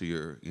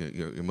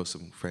your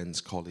Muslim friends,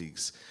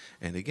 colleagues?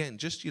 And again,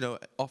 just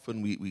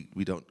often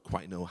we don't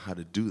quite know how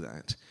to do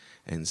that,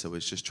 and so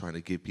it's just trying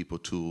to give people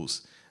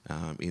tools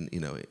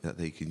that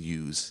they can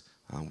use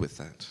with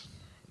that.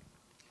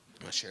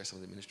 You want to share some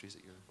of the ministries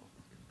that you're involved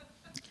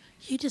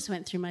with? You just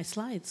went through my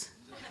slides.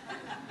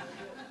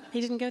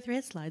 He didn't go through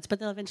his slides, but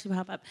they'll eventually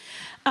pop up.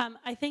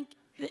 I think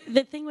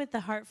the thing with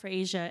the Heart for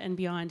Asia and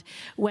Beyond,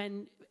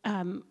 when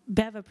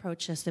Bev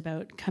approached us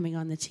about coming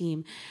on the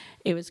team,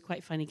 it was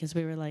quite funny because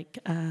we were like,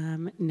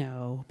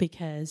 no,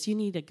 because you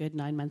need a good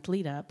 9-month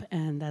lead up,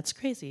 and that's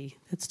crazy.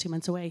 That's 2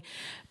 months away.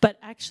 But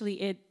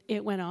actually,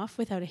 it went off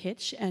without a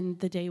hitch, and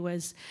the day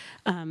was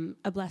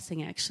a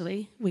blessing,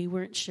 actually. We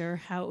weren't sure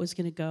how it was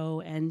going to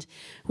go, and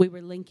we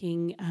were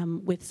linking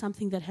with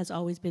something that has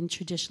always been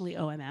traditionally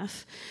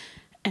OMF.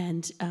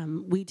 And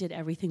we did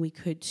everything we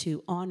could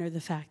to honor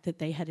the fact that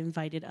they had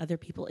invited other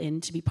people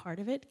in to be part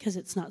of it, because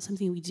it's not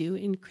something we do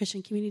in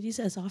Christian communities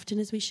as often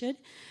as we should.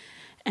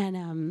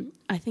 And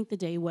I think the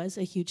day was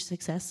a huge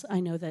success.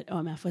 I know that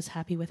OMF was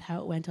happy with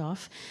how it went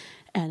off.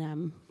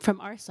 And from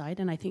our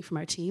side, and I think from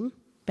our team,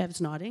 Bev's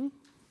nodding,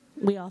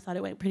 we all thought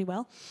it went pretty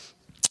well.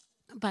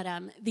 But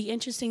the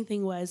interesting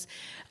thing was,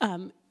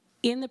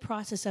 in the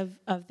process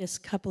of this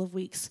couple of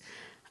weeks,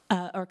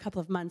 or a couple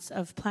of months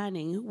of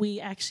planning, we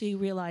actually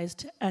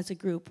realized as a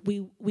group,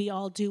 we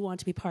all do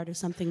want to be part of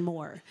something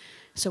more.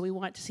 So we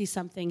want to see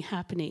something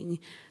happening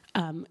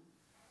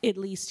at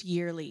least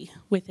yearly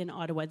within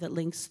Ottawa that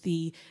links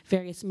the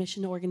various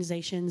mission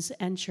organizations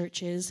and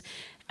churches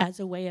as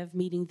a way of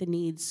meeting the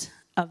needs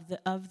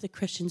of the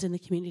Christians in the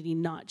community,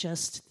 not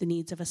just the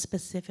needs of a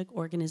specific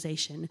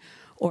organization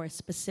or a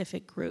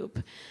specific group.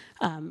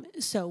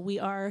 So we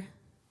are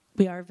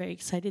very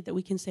excited that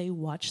we can say,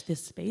 watch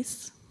this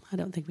space. I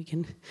don't think we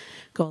can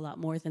go a lot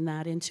more than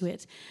that into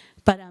it.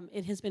 But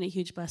it has been a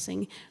huge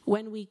blessing.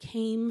 When we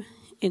came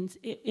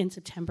in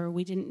September,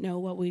 we didn't know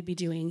what we'd be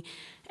doing.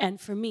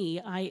 And for me,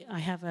 I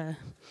have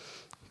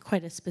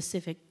quite a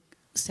specific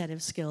set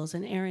of skills.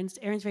 And Aaron's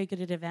very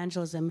good at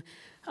evangelism.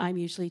 I'm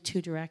usually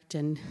too direct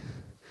and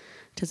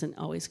doesn't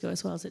always go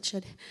as well as it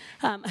should.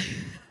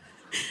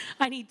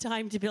 I need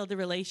time to build a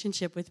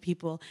relationship with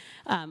people.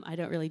 I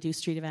don't really do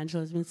street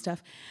evangelism and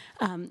stuff.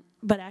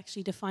 But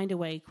actually to find a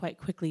way quite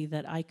quickly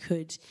that I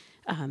could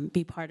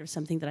be part of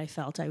something that I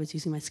felt I was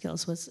using my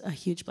skills was a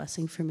huge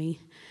blessing for me.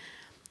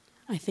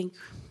 I think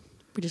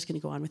we're just going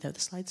to go on without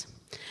the slides.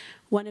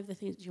 One of the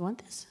things, do you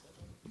want this?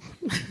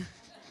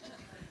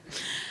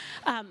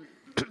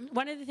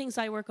 One of the things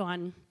I work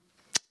on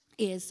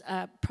is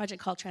a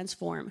project called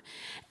Transform.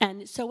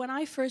 And so when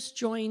I first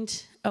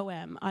joined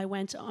OM, I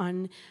went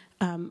on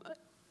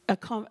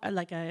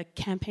a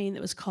campaign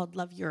that was called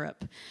Love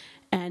Europe.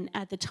 And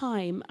at the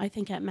time, I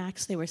think at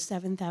max there were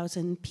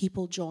 7,000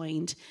 people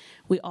joined.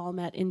 We all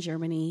met in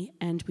Germany,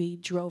 and we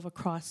drove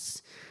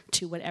across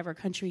to whatever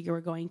country you were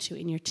going to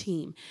in your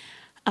team.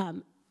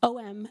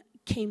 OM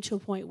came to a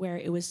point where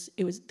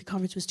the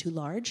conference was too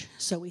large,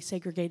 so we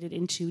segregated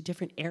into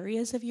different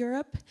areas of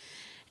Europe.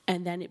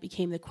 And then it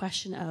became the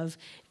question of,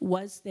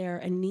 was there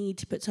a need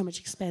to put so much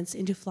expense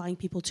into flying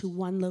people to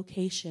one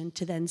location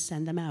to then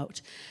send them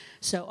out?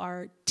 So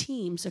our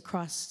teams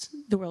across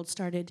the world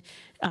started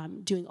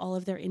doing all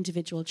of their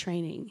individual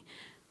training.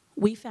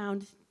 We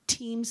found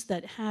teams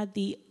that had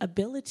the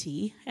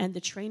ability and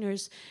the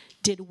trainers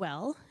did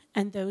well,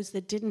 and those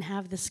that didn't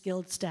have the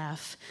skilled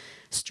staff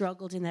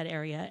struggled in that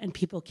area, and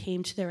people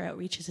came to their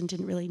outreaches and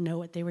didn't really know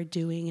what they were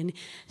doing, and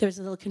there was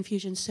a little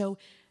confusion. So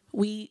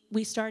we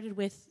started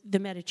with the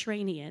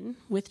Mediterranean,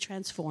 with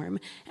Transform,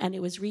 and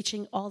it was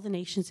reaching all the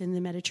nations in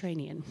the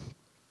Mediterranean.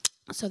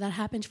 So that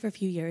happened for a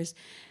few years,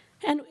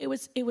 and it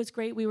was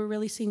great. We were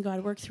really seeing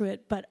God work through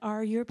it, but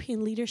our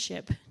European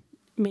leadership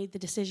made the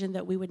decision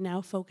that we would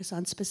now focus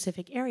on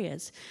specific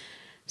areas.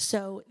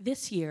 So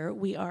this year,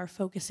 we are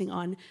focusing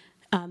on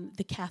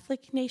the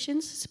Catholic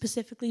nations,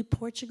 specifically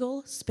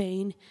Portugal,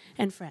 Spain,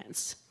 and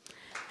France.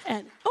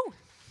 And,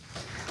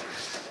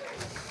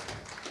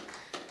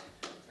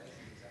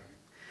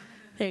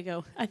 there you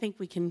go. I think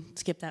we can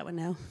skip that one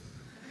now.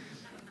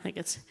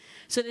 This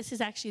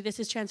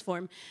is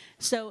Transform.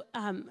 So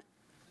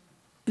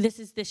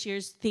this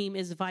year's theme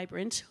is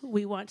vibrant.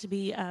 We want to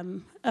be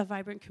a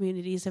vibrant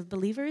communities of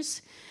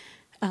believers,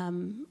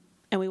 and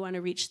we want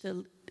to reach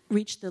the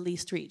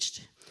least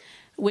reached,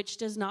 which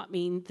does not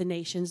mean the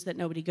nations that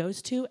nobody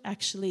goes to.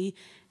 Actually,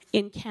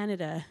 in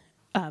Canada,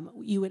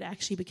 you would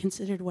actually be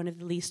considered one of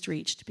the least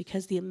reached,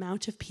 because the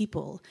amount of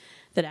people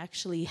that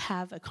actually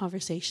have a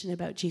conversation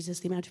about Jesus,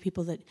 the amount of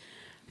people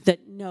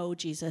that know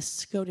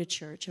Jesus, go to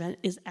church,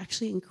 is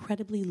actually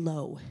incredibly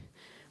low.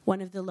 One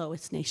of the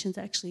lowest nations,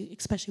 actually,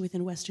 especially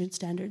within Western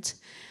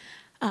standards.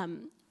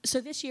 So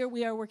this year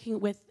we are working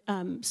with,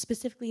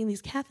 specifically in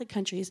these Catholic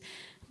countries,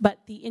 but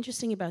the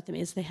interesting about them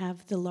is they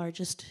have the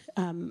largest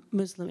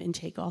Muslim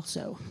intake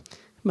also,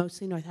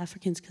 mostly North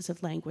Africans because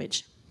of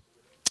language.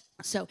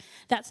 So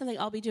that's something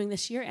I'll be doing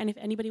this year, and if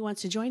anybody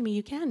wants to join me,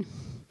 you can.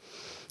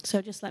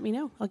 So just let me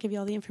know. I'll give you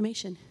all the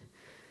information.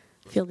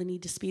 Feel the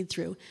need to speed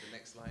through. The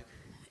next slide.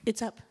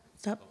 It's up.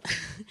 It's up.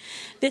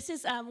 This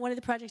is one of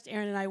the projects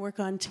Aaron and I work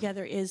on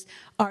together is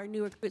our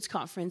New Recruits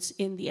Conference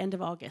in the end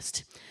of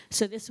August.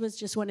 So this was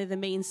just one of the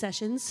main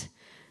sessions.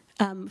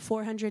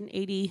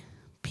 480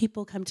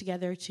 people come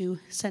together to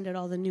send out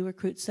all the new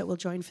recruits that will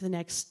join for the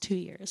next 2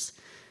 years.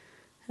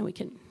 And we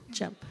can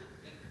jump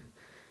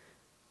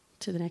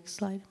to the next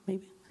slide,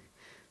 maybe.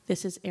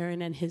 This is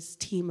Aaron and his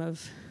team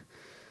of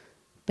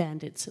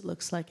bandits, it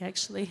looks like,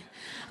 actually.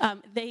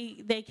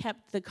 They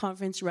kept the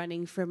conference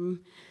running from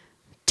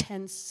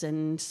tents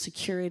and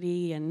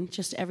security and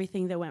just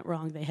everything that went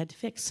wrong they had to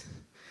fix.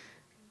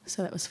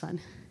 So that was fun.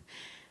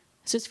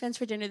 So it's Friends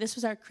for Dinner. This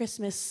was our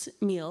Christmas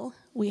meal.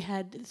 We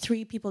had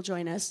 3 people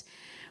join us.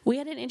 We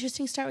had an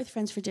interesting start with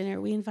Friends for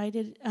Dinner. We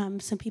invited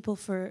some people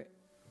for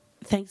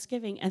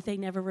Thanksgiving, and they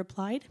never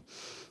replied,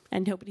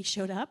 and nobody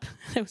showed up.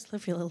 I was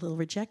feeling a little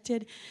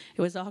rejected.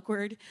 It was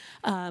awkward.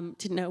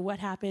 Didn't know what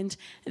happened.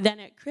 Then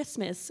at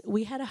Christmas,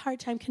 we had a hard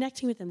time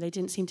connecting with them. They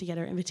didn't seem to get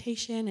our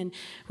invitation, and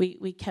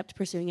we kept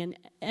pursuing,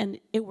 and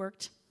it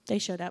worked. They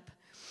showed up,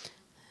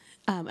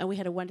 and we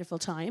had a wonderful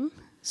time.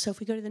 So if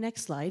we go to the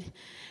next slide,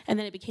 and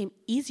then it became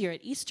easier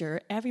at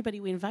Easter. Everybody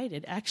we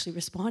invited actually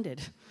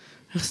responded.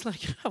 I was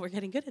like, oh, we're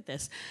getting good at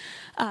this.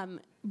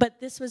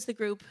 But this was the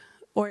group,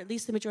 or at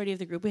least the majority of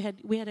the group.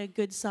 We had a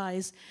good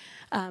size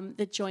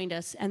that joined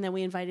us, and then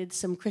we invited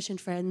some Christian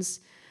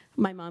friends.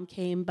 My mom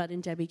came, Bud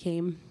and Debbie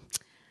came,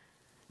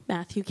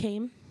 Matthew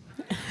came.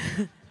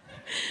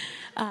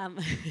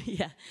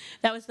 Yeah,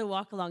 that was the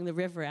walk along the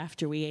river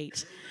after we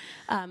ate.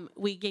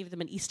 We gave them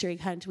an Easter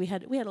egg hunt. We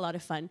had a lot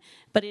of fun,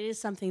 but it is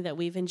something that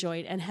we've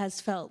enjoyed and has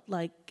felt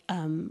like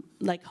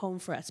home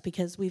for us,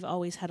 because we've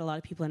always had a lot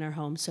of people in our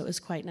home. So it was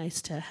quite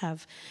nice to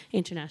have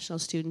international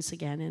students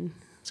again, and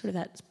sort of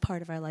that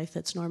part of our life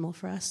that's normal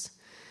for us.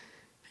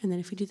 And then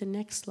if we do the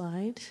next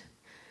slide,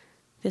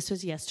 this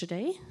was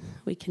yesterday.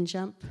 We can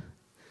jump.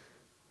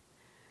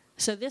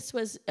 So this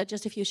was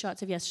just a few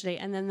shots of yesterday,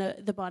 and then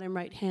the bottom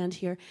right hand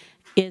here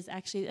is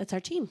actually, that's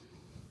our team.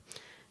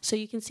 So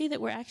you can see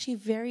that we're actually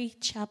very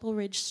Chapel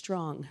Ridge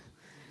strong.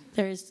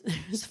 There's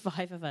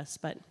 5 of us,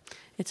 but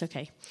it's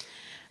okay.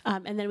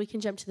 And then we can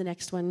jump to the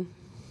next one.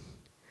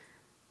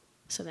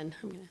 So then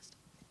I'm going to...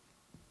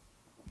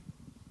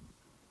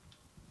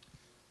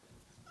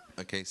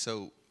 Okay,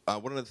 so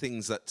one of the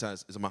things that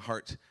is on my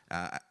heart,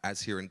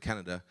 as here in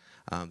Canada,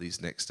 these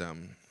next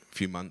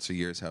few months or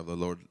years, however the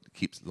Lord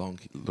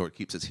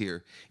keeps us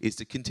here, is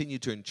to continue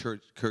to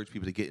encourage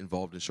people to get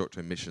involved in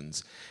short-term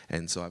missions.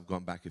 And so I've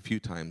gone back a few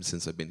times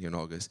since I've been here in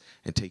August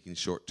and taking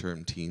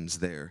short-term teams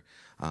there.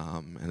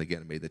 And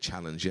again, I made the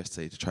challenge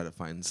yesterday to try to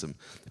find some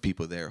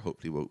people there.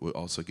 Hopefully we'll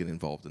also get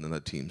involved in another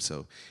team.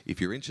 So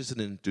if you're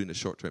interested in doing a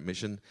short-term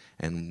mission,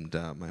 and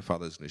my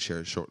father's going to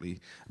share shortly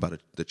about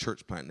the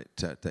church plant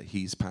that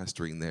he's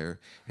pastoring there,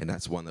 and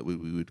that's one that we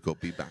would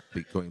be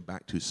going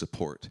back to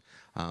support.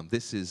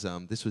 This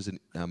was in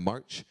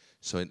March.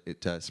 So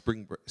at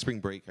spring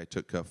break, I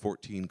took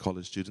 14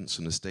 college students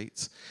from the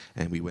States,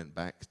 and we went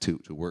back to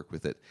work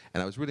with it.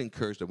 And I was really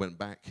encouraged. I went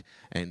back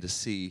and to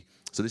see.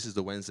 So this is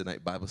the Wednesday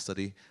night Bible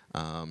study,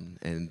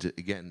 and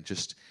again,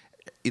 just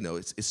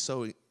it's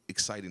so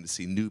exciting to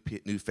see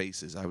new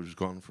faces. I was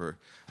gone for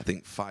I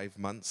think 5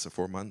 months or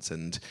 4 months,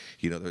 and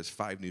there's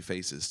 5 new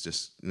faces.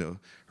 Just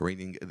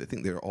Iranian. I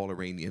think they're all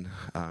Iranian.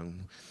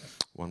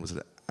 One was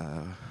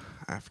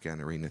Afghan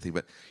Iranian, I think,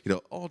 but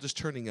all just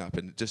turning up,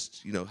 and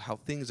just how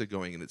things are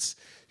going, and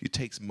it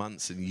takes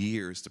months and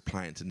years to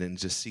plant, and then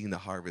just seeing the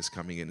harvest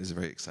coming in is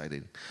very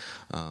exciting.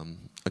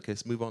 Okay,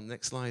 let's move on.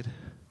 Next slide.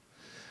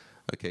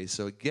 Okay,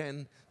 so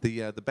again,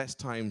 the best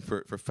time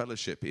for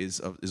fellowship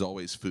is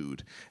always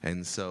food,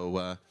 and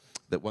so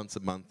that once a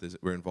month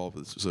we're involved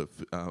with sort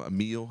of a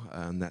meal,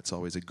 and that's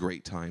always a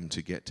great time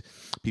to get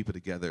people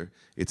together.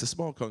 It's a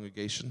small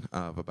congregation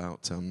of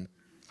about.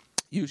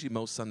 Usually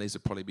most Sundays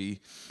would probably be,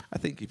 I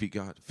think if you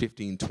got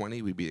 15,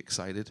 20, we'd be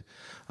excited.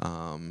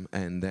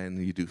 And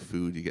then you do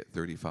food, you get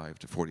 35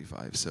 to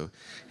 45. So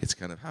it's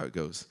kind of how it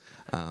goes.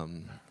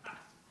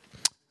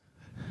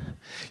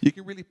 you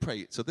can really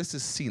pray. So this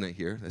is Sina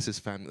here. This is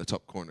family in the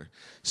top corner.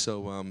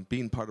 So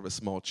being part of a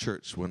small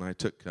church, when I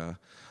took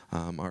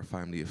our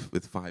family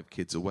with 5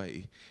 kids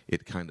away,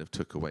 it kind of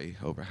took away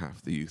over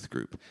half the youth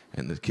group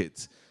and the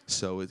kids.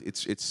 So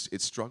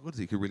it's struggled.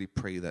 You can really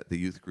pray that the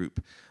youth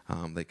group,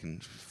 they can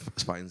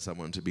find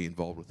someone to be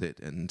involved with it,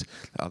 and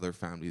other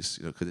families,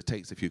 because it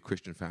takes a few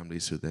Christian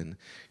families who then,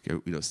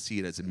 see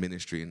it as a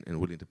ministry and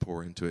willing to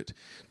pour into it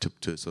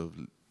to sort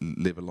of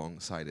live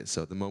alongside it.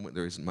 So at the moment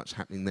there isn't much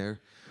happening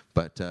there.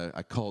 But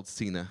I called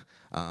Sina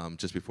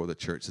just before the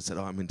church and said,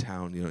 I'm in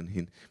town,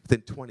 and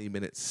within 20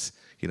 minutes,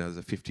 there's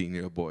a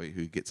 15-year-old boy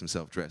who gets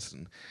himself dressed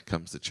and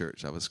comes to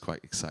church. I was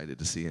quite excited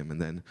to see him,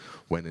 and then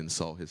went and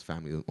saw his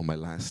family on my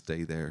last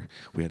day there.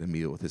 We had a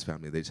meal with his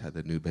family. They just had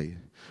their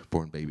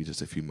born baby,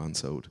 just a few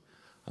months old.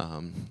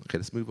 Okay,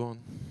 let's move on,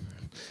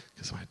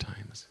 because my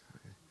time is...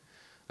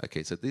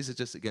 Okay, so these are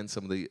just, again,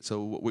 some of the...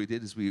 So what we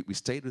did is we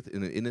stayed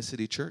in an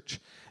inner-city church,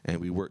 and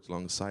we worked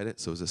alongside it.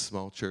 So it was a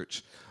small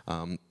church.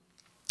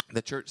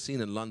 The church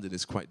scene in London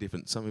is quite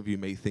different. Some of you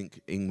may think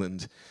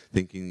England,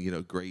 thinking,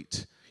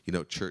 great,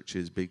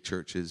 churches, big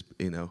churches,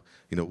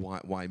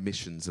 why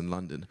missions in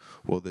London?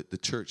 Well, the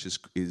church is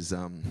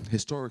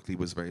historically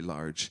was very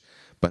large,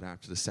 but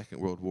after the Second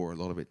World War, a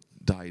lot of it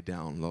died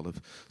down. A lot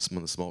of some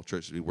of the small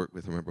churches we worked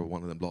with, I remember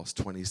one of them lost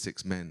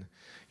 26 men,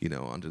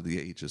 under the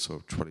age of sort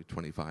of 20,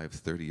 25,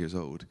 30 years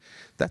old.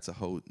 That's a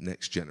whole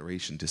next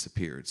generation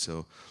disappeared.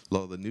 So a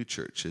lot of the new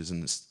churches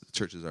and the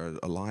churches are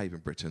alive in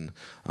Britain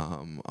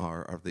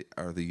are the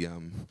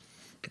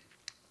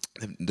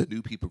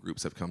new people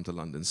groups have come to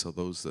London. So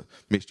those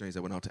missionaries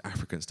that went out to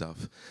Africa and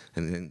stuff,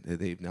 and then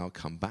they've now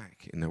come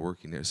back and they're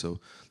working there. So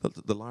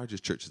the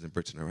largest churches in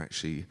Britain are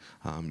actually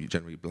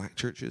generally black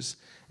churches,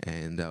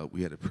 and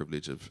we had a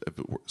privilege of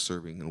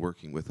serving and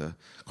working with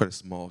quite a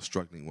small,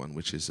 struggling one,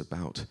 which is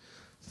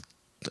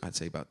I'd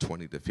say about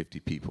 20 to 50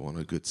 people on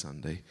a good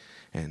Sunday,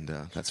 and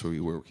that's where we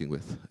were working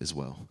with as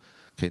well.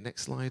 Okay,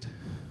 next slide.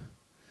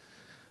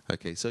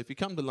 Okay, so if you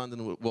come to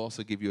London, we'll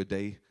also give you a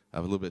day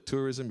of a little bit of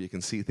tourism. You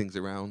can see things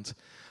around.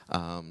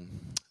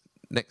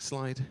 Next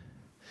slide.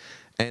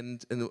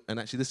 And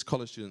actually, this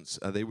college students,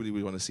 they really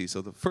want to see.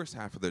 So the first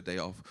half of their day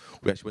off,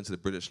 we actually went to the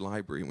British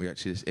Library, and we were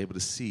actually able to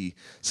see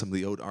some of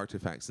the old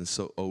artifacts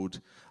and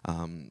old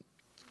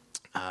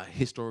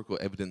historical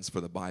evidence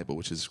for the Bible,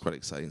 which is quite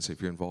exciting. So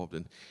if you're involved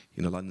in,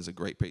 London's a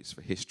great place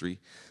for history.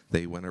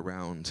 They went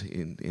around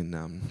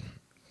in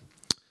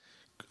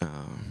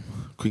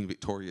Queen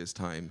Victoria's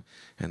time,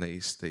 and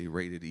they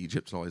raided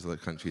Egypt and all these other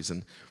countries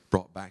and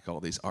brought back all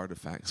these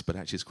artifacts. But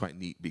actually, it's quite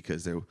neat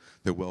because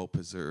they're well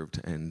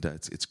preserved, and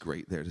it's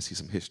great there to see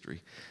some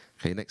history.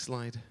 Okay, next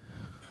slide.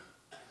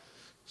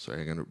 Sorry,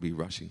 I'm going to be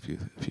rushing a few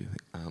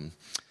things.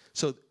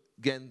 So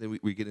again, then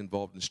we get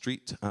involved in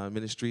street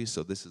ministry.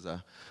 So this is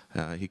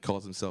he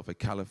calls himself a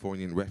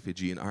Californian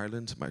refugee in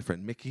Ireland, my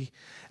friend Mickey.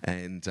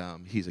 And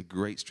he's a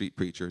great street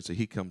preacher, so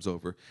he comes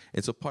over.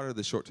 And so part of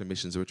the short-term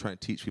missions, we're trying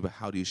to teach people,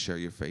 how do you share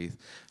your faith?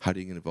 How do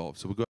you get involved?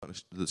 So we'll go out on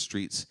the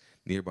streets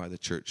nearby the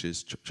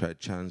churches, try to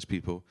challenge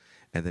people,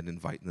 and then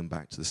invite them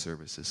back to the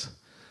services.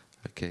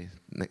 Okay,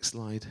 next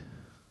slide.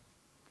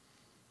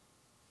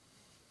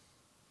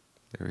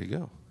 There we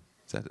go.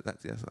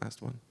 That's the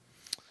last one.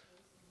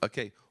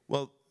 Okay,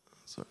 well...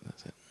 So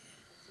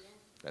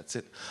that's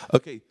it.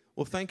 Okay,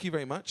 well, thank you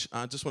very much.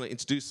 I just want to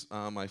introduce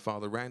my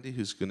father, Randy,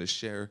 who's going to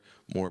share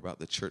more about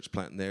the church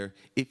plant there.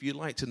 If you'd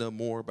like to know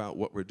more about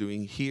what we're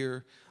doing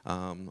here,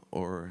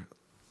 or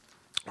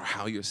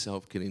how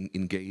yourself can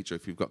engage, or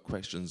if you've got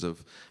questions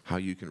of how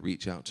you can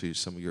reach out to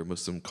some of your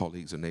Muslim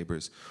colleagues or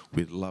neighbors,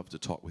 we'd love to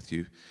talk with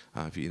you,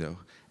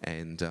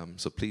 And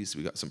so please,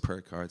 we got some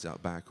prayer cards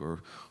out back,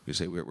 or we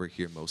say we're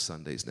here most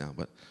Sundays now.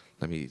 But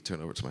let me turn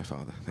over to my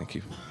father. Thank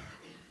you.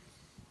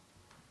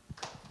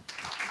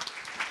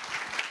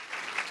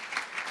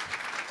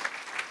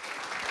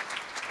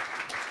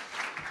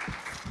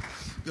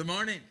 Good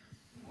morning.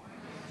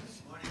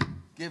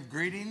 Give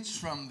greetings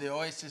from the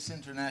Oasis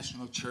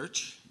International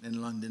Church in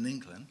London,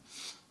 England.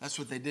 That's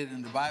what they did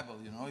in the Bible,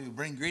 You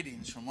bring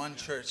greetings from one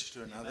church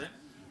to another.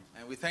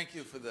 And we thank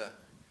you for the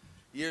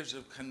years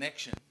of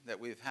connection that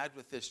we've had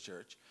with this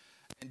church.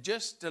 And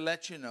just to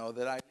let you know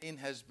that Eileen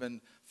has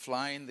been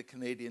flying the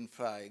Canadian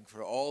flag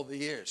for all the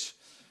years.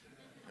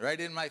 Right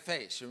in my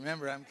face.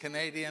 Remember, I'm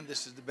Canadian.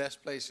 This is the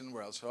best place in the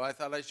world. So I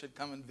thought I should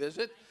come and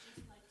visit.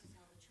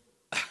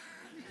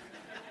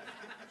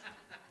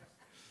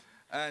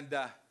 And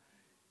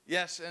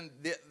yes, and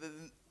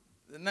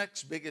the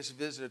next biggest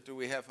visitor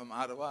we have from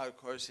Ottawa, of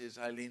course, is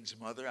Eileen's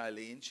mother,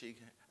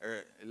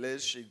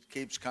 Liz. She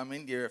keeps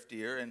coming year after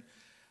year.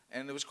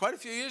 And it was quite a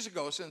few years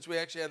ago since we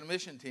actually had a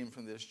mission team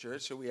from this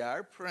church. So we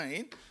are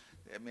praying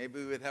that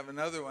maybe we would have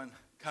another one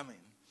coming.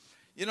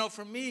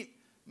 For me,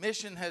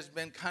 mission has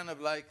been kind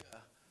of like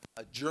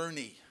a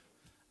journey.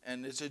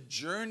 And it's a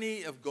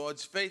journey of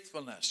God's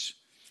faithfulness.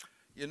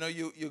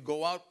 You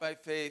go out by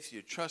faith.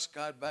 You trust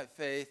God by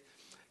faith.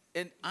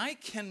 And I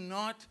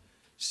cannot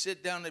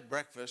sit down at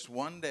breakfast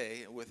one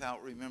day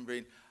without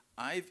remembering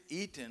I've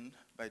eaten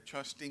by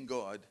trusting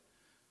God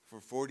for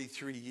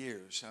 43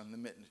 years on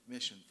the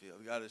mission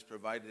field. God has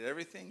provided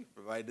everything,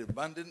 provided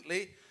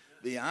abundantly,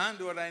 beyond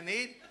what I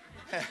need.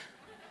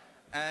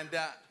 And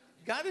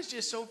God is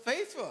just so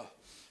faithful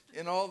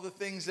in all the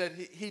things that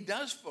he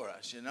does for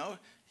us, you know.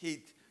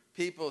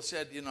 People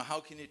said, you know, how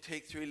can you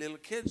take 3 little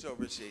kids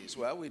overseas?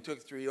 Well, we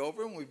took 3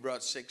 over and we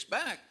brought 6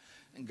 back.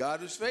 And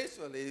God was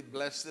faithful. He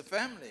blessed the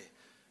family.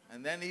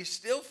 And then he's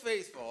still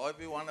faithful.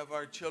 Every one of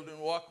our children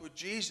walk with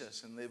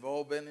Jesus, and they've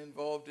all been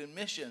involved in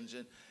missions.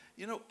 And,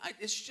 you know,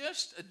 it's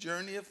just a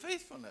journey of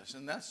faithfulness,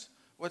 and that's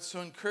what's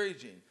so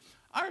encouraging.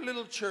 Our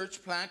little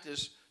church plant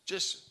is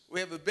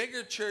we have a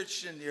bigger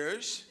church than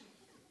yours.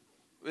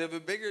 We have a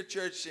bigger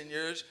church than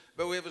yours,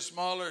 but we have a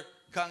smaller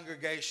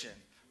congregation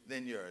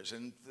than yours.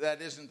 And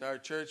that isn't our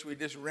church. We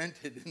just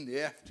rented in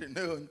the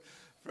afternoon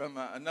from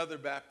another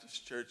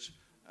Baptist church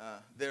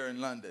there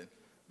in London.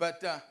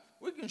 But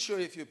we can show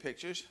you a few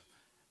pictures.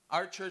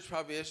 Our church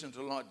probably isn't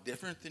a lot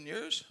different than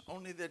yours,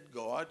 only that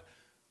God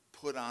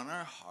put on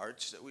our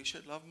hearts that we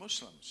should love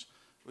Muslims.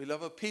 We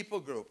love a people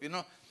group. You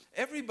know,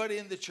 everybody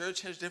in the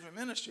church has different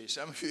ministries.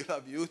 Some of you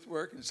love youth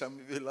work, and some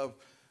of you love,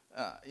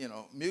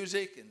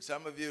 music, and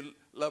some of you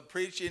love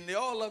preaching. They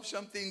all love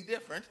something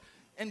different,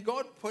 and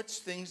God puts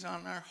things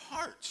on our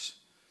hearts.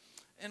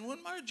 And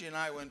when Margie and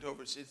I went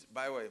overseas,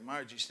 by the way,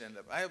 Margie, stand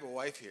up. I have a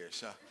wife here,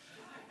 so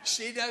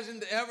she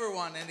doesn't ever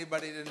want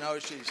anybody to know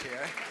she's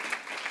here.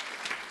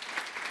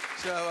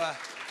 So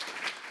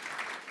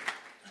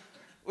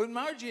when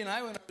Margie and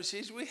I went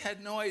overseas, we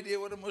had no idea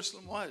what a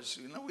Muslim was.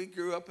 You know, we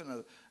grew up in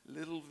a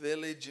little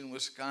village in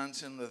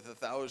Wisconsin with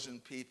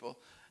 1,000 people,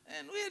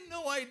 and we had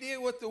no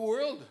idea what the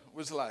world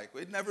was like.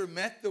 We'd never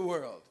met the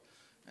world.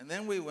 And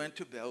then we went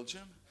to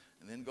Belgium,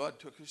 and then God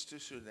took us to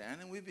Sudan,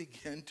 and we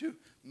began to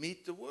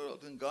meet the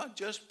world. And God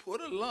just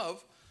put a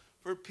love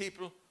for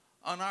people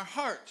on our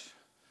heart.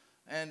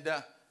 And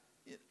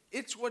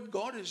it's what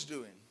God is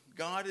doing.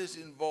 God is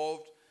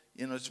involved.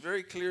 You know, it's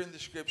very clear in the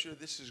scripture.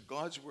 This is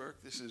God's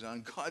work. This is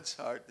on God's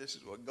heart. This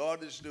is what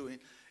God is doing.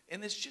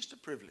 And it's just a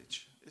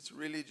privilege. It's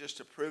really just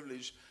a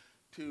privilege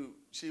to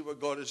see what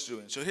God is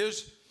doing. So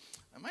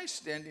am I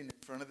standing in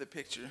front of the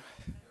picture?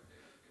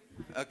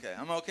 Okay,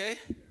 I'm okay?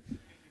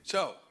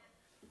 So,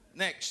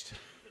 next.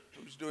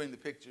 Who's doing the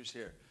pictures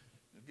here?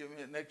 Give me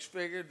the next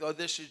figure. Though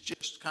this is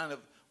just kind of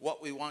what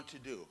we want to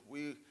do.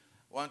 We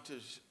want to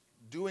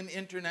do an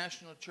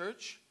international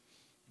church,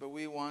 but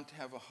we want to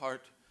have a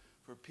heart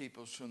for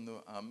peoples from the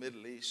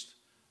Middle East,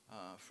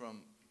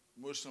 from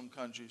Muslim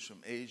countries, from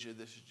Asia.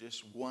 This is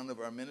just one of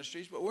our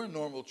ministries, but we're a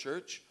normal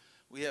church.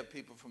 We have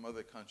people from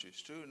other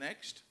countries too.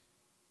 Next.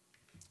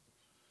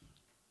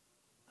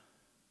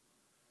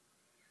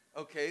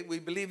 Okay, we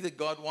believe that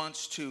God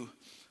wants to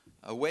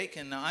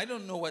awaken. Now, I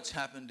don't know what's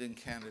happened in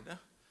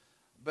Canada,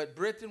 but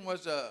Britain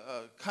was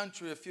a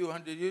country a few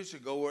hundred years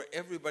ago where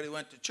everybody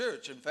went to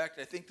church. In fact,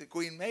 I think the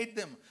Queen made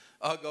them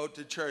all go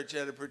to church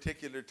at a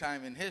particular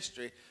time in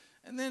history.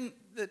 And then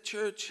the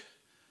church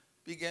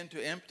began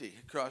to empty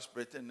across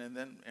Britain. And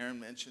then Aaron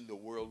mentioned the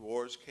world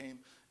wars came,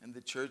 and the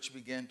church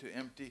began to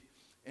empty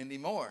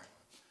anymore.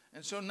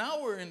 And so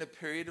now we're in a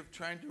period of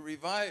trying to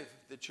revive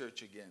the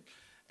church again.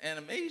 And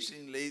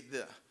amazingly,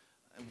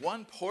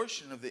 one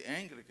portion of the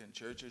Anglican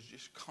church has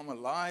just come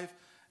alive,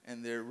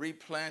 and they're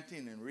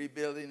replanting and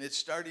rebuilding. It's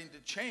starting to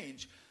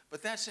change,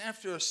 but that's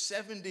after a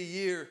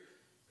 70-year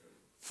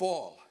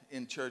fall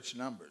in church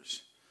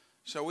numbers.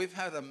 So we've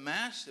had a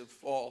massive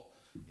fall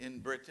in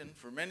Britain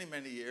for many,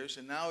 many years,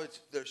 and now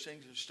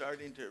things are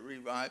starting to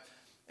revive.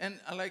 And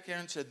like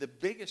Aaron said, the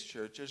biggest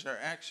churches are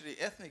actually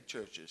ethnic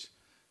churches,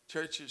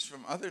 churches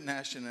from other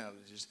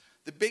nationalities.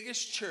 The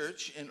biggest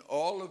church in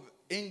all of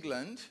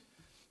England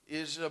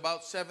is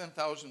about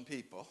 7,000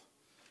 people.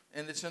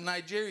 And it's a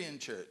Nigerian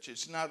church.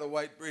 It's not a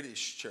white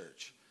British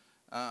church.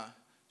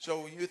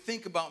 So when you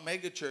think about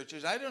mega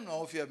churches, I don't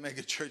know if you have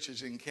mega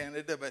churches in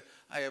Canada, but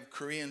I have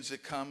Koreans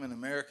that come and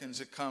Americans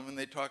that come, and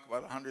they talk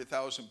about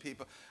 100,000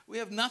 people. We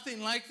have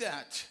nothing like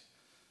that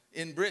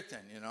in Britain,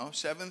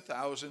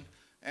 7,000,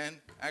 and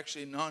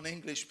actually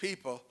non-English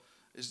people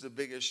is the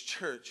biggest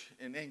church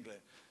in England.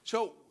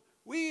 So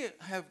we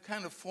have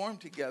kind of formed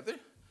together.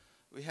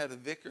 We had a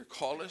vicar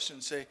call us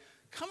and say,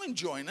 come and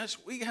join us.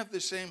 We have the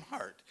same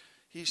heart.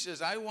 He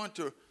says, I want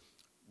to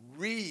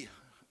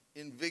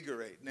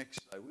reinvigorate. Next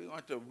slide. We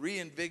want to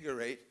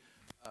reinvigorate.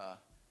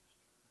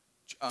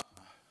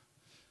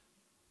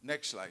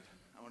 Next slide.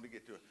 I want to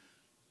get to it.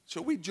 So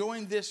we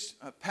joined this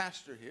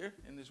pastor here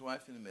and his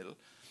wife in the middle.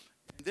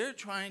 And they're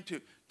trying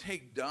to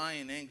take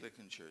dying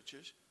Anglican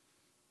churches,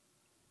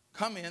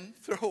 come in,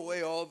 throw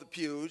away all the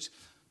pews,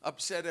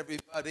 upset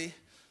everybody,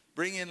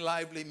 bring in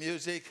lively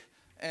music,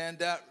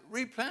 and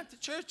replant the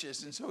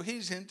churches. And so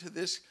he's into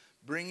this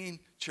bringing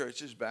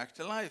churches back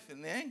to life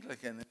in the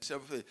Anglican. And so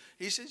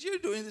he says, you're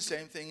doing the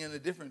same thing in a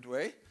different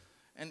way,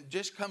 and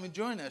just come and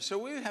join us. So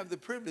we have the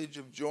privilege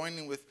of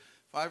joining with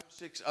 5 or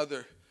 6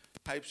 other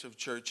types of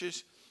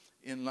churches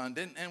in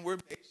London, and we're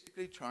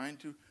basically trying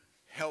to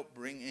help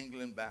bring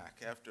England back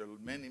after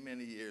many,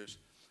 many years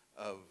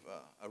of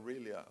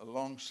a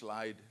long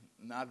slide,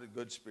 not a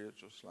good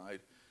spiritual slide,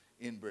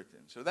 in Britain.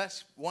 So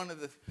that's one of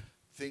the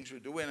things we're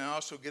doing. I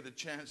also get a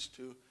chance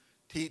to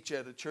teach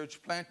at a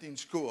church planting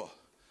school.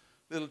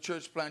 Little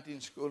church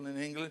planting school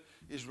in England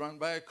is run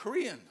by a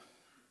Korean.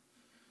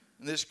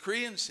 And this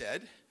Korean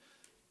said,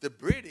 the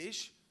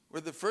British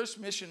were the first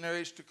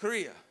missionaries to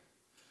Korea.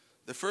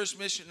 The first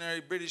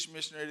British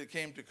missionary that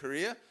came to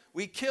Korea,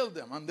 we killed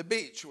them on the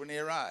beach when they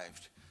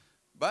arrived.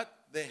 But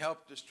they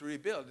helped us to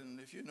rebuild. And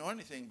if you know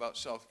anything about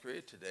South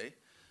Korea today,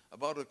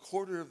 about a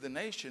quarter of the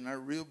nation are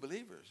real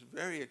believers.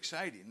 Very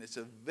exciting. It's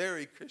a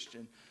very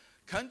Christian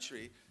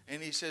country.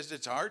 And he says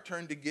it's our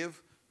turn to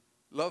give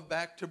love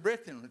back to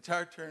Britain. It's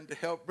our turn to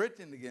help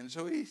Britain again.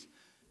 So he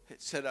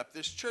set up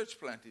this church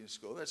planting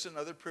school. That's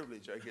another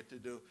privilege I get to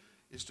do,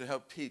 is to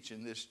help teach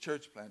in this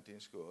church planting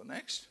school.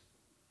 Next.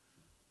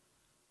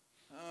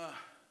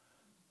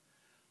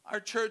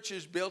 Our church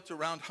is built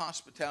around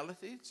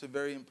hospitality. It's a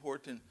very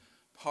important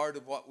part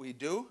of what we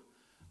do.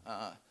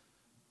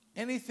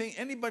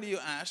 Anybody you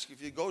ask,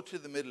 if you go to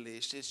the Middle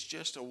East, it's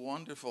just a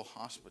wonderful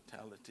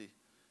hospitality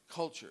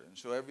culture. And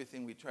so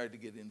everything we try to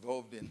get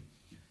involved in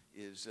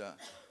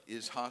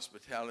is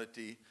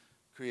hospitality,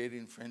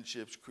 creating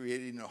friendships,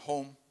 creating a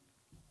home.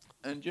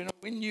 And you know,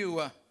 when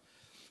you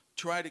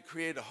try to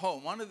create a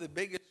home, one of the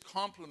biggest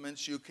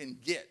compliments you can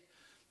get,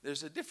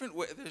 there's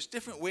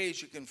different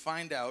ways you can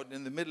find out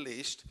in the Middle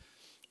East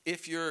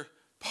if you're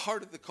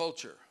part of the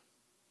culture.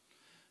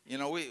 You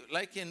know,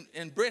 like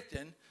in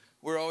Britain,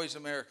 we're always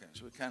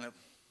Americans.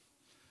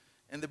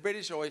 And the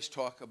British always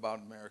talk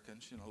about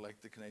Americans, you know,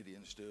 like the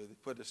Canadians do. They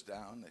put us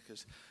down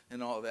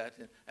and all that.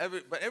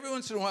 But every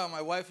once in a while,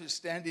 my wife is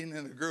standing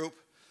in a group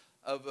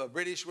of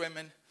British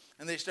women,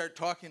 and they start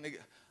talking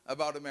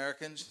about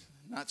Americans,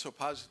 not so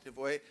positive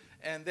way.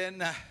 And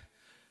then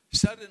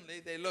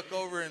suddenly they look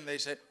over and they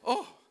say,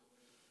 oh,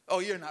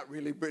 you're not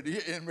really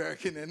British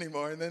American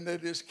anymore. And then they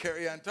just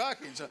carry on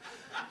talking.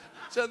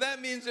 So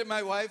that means that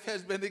my wife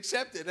has been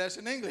accepted as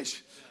an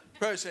English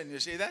person. You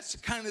see, that's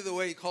kind of the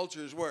way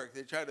cultures work.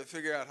 They try to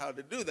figure out how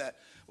to do that.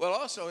 Well,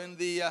 also in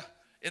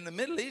the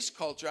Middle East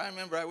culture, I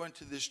remember I went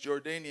to this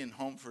Jordanian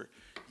home for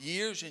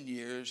years and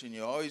years, and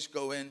you always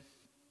go in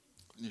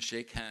and you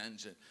shake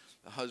hands, and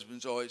the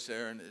husband's always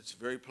there, and it's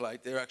very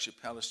polite. They're actually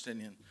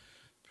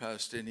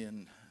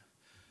Palestinian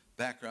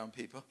background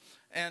people.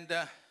 And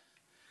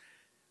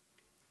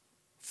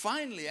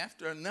finally,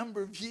 after a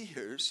number of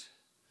years,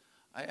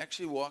 I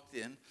actually walked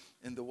in,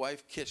 and the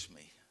wife kissed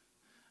me.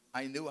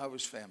 I knew I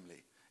was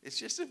family. It's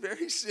just a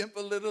very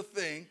simple little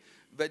thing,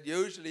 but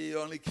usually you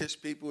only kiss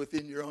people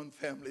within your own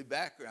family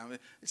background.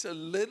 It's a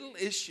little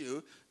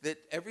issue that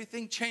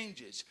everything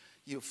changes.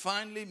 You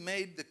finally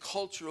made the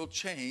cultural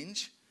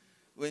change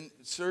when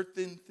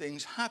certain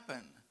things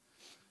happen.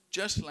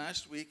 Just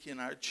last week in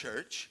our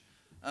church,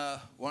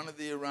 one of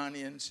the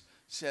Iranians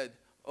said,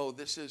 oh,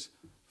 this is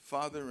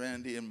Father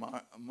Randy and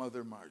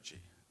Mother Margie.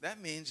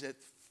 That means that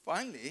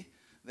finally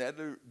that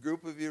a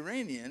group of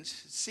Iranians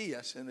see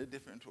us in a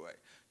different way.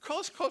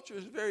 Cross-culture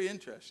is very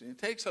interesting. It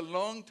takes a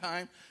long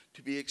time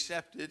to be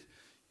accepted.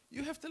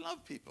 You have to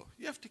love people.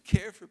 You have to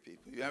care for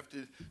people. You have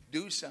to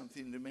do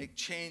something to make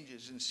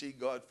changes and see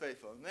God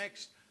faithful.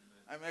 Next,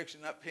 I'm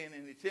actually not paying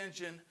any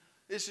attention.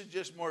 This is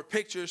just more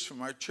pictures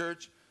from our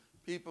church.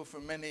 People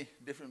from many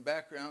different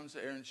backgrounds.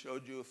 Aaron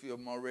showed you a few of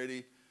them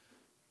already.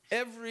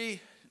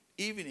 Every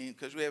evening,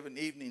 because we have an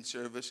evening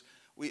service,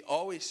 we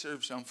always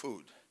serve some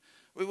food.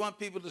 We want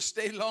people to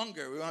stay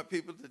longer. We want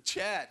people to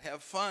chat,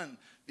 have fun,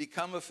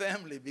 become a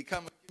family,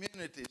 become a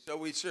community. So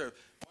we serve.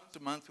 Once a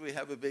month we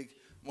have a big,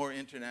 more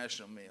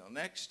international meal.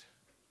 Next.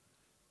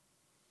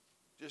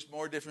 Just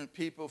more different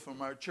people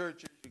from our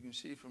churches. You can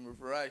see from a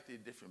variety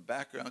of different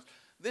backgrounds.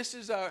 This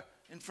is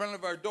in front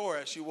of our door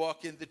as you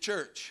walk in the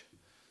church.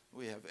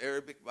 We have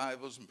Arabic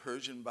Bibles and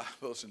Persian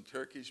Bibles and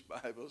Turkish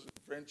Bibles and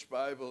French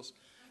Bibles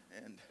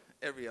and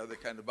every other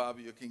kind of Bible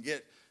you can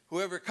get.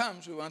 Whoever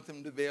comes, we want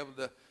them to be able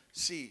to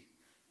see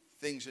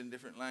things in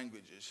different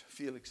languages,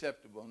 feel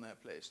acceptable in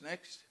that place.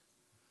 Next.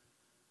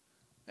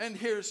 And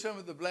here's some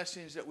of the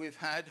blessings that we've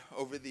had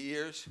over the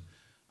years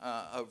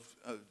of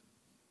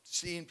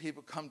seeing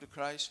people come to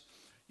Christ.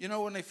 You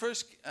know, when they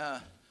first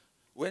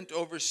went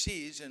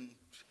overseas, and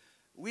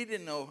we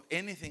didn't know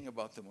anything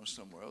about the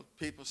Muslim world,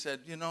 people said,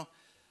 you know,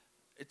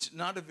 it's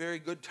not a very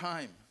good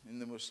time in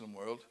the Muslim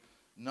world.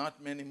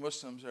 Not many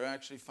Muslims are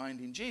actually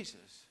finding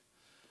Jesus.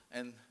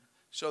 And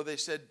so they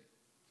said,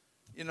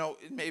 you know,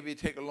 it may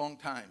take a long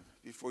time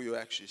before you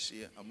actually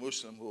see a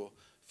Muslim who will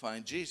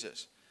find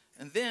Jesus.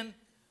 And then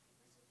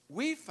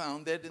we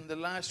found that in the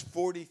last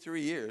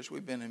 43 years,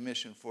 we've been in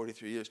mission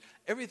 43 years,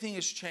 everything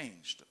has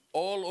changed.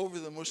 All over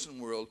the Muslim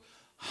world,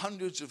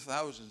 hundreds of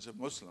thousands of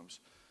Muslims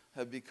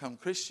have become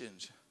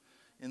Christians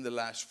in the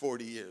last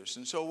 40 years.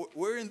 And so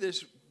we're in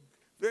this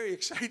very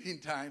exciting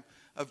time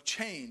of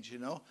change, you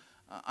know.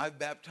 I've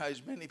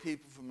baptized many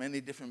people from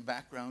many different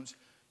backgrounds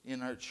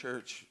in our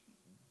church.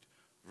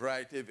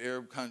 Variety of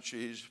Arab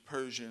countries,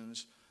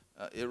 Persians,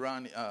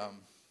 Iran,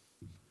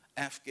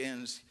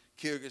 Afghans,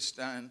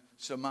 Kyrgyzstan,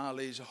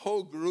 Somalis,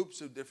 whole groups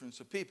of different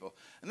people.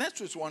 And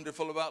that's what's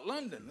wonderful about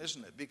London,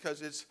 isn't it?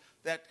 Because it's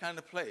that kind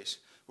of place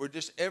where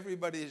just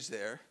everybody is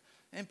there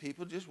and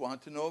people just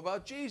want to know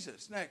about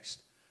Jesus.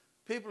 Next,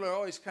 people are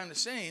always kind of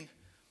saying,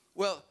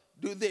 well,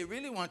 do they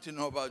really want to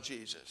know about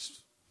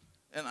Jesus?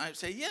 And I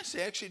say, yes,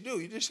 they actually do.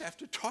 You just have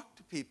to talk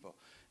to people.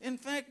 In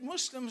fact,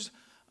 Muslims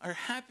are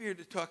happier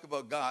to talk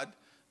about God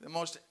than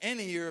most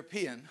any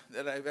European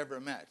that I've ever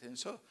met. And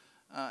so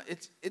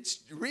it's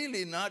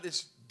really not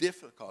as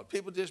difficult.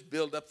 People just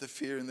build up the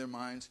fear in their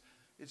minds.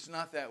 It's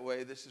not that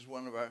way. This is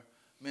one of our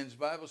men's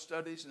Bible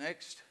studies.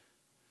 Next.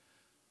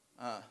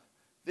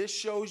 This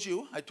shows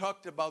you, I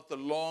talked about the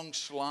long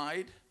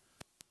slide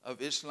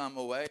of Islam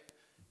away.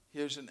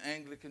 Here's an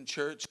Anglican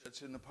church.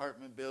 That's an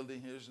apartment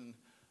building. Here's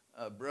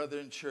a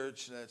Brethren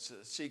church. That's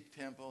a Sikh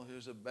temple.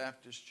 Here's a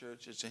Baptist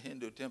church. It's a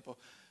Hindu temple.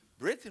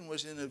 Britain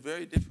was in a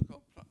very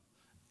difficult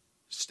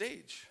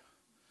stage.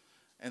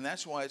 And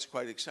that's why it's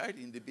quite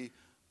exciting to be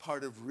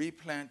part of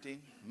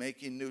replanting,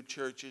 making new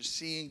churches,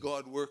 seeing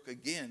God work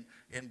again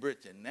in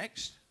Britain.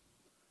 Next.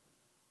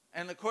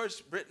 And of course,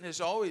 Britain has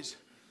always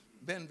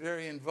been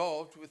very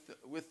involved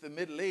with the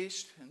Middle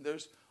East. And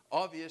there's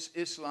obvious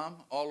Islam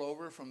all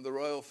over, from the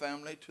royal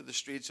family to the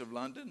streets of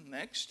London.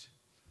 Next.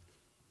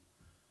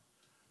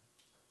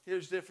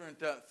 Here's different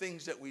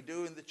things that we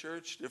do in the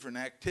church, different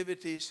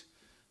activities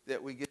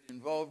that we get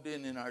involved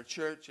in our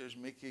church. There's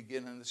Mickey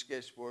again on the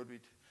sketchboard.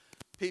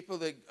 People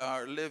that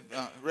live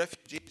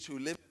refugees who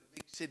live in a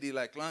big city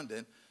like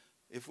London,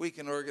 if we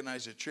can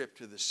organize a trip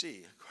to the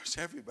sea, of course,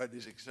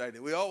 everybody's excited.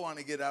 We all want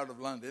to get out of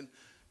London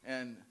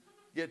and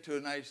get to a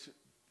nice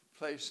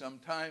place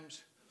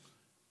sometimes.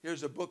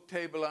 Here's a book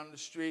table on the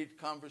street,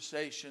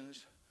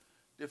 conversations,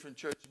 different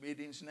church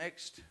meetings.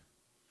 Next.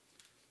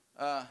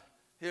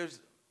 Here's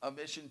a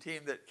mission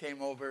team that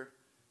came over.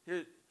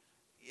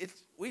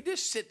 We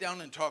just sit down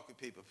and talk with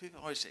people.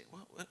 People always say,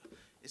 well,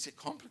 is it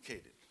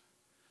complicated?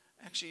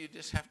 Actually, you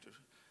just have to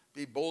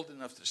be bold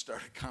enough to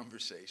start a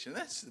conversation.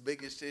 That's the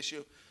biggest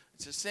issue.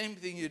 It's the same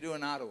thing you do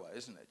in Ottawa,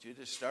 isn't it? You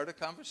just start a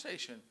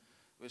conversation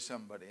with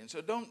somebody. And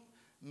so don't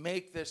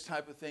make this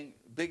type of thing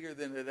bigger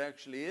than it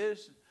actually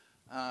is.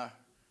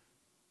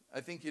 I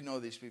think you know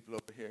these people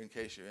over here in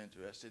case you're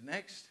interested.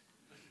 Next.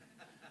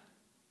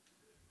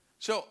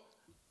 So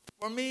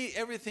for me,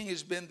 everything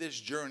has been this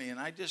journey. And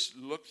I just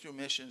look through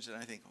missions and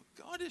I think, oh,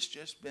 God has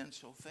just been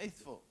so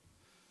faithful.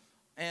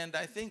 And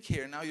I think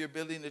here, now you're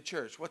building a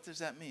church. What does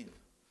that mean?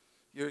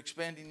 You're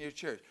expanding your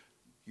church.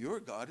 Your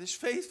God is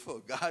faithful.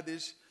 God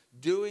is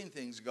doing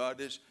things.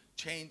 God is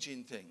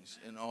changing things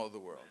in all the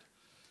world.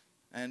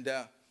 And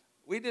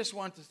we just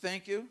want to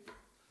thank you.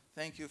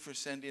 Thank you for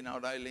sending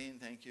out Eileen.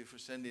 Thank you for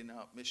sending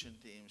out mission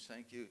teams.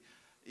 Thank you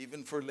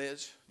even for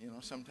Liz. You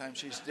know, sometimes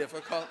she's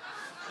difficult.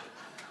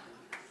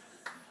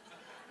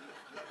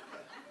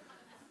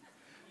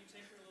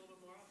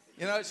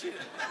 You know,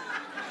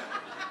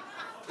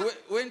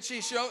 when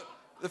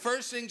the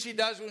first thing she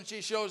does when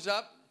she shows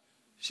up,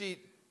 she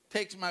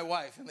takes my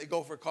wife and they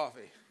go for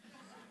coffee.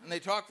 And they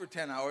talk for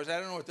 10 hours. I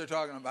don't know what they're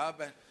talking about,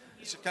 but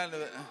it's kind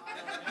of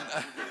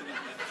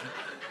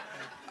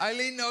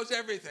Eileen knows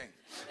everything.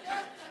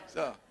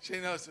 So she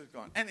knows what's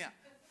going on. Anyhow,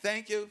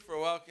 thank you for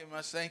welcoming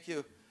us. Thank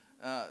you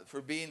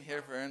for being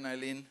here for Aaron and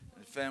Eileen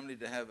and family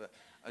to have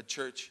a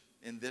church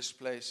in this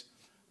place.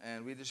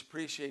 And we just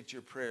appreciate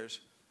your prayers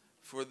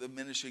for the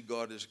ministry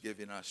God is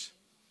giving us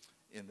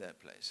in that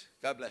place.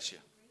 God bless you.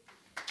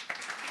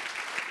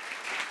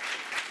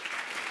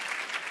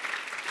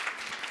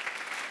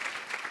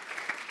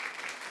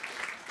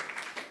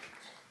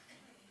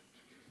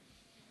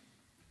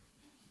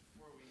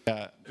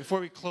 Before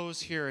we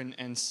close here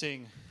and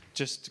sing,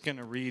 just going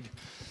to read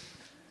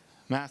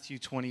Matthew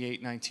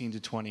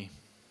 28:19-20.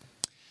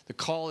 The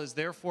call is,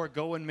 therefore,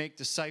 go and make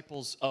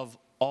disciples of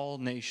all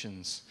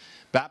nations,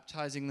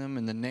 baptizing them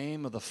in the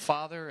name of the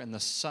Father and the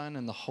Son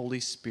and the Holy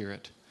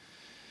Spirit,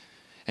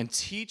 and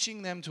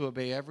teaching them to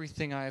obey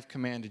everything I have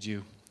commanded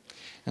you.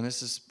 And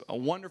this is a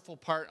wonderful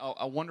part,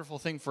 a wonderful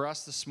thing for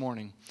us this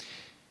morning.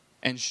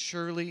 And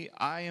surely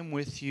I am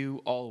with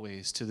you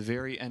always to the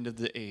very end of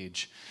the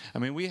age. I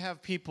mean, we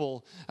have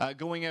people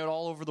going out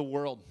all over the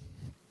world.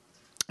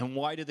 And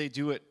why do they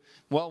do it?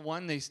 Well,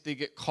 one, they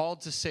get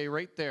called to say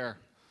right there,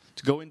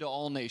 to go into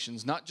all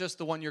nations. Not just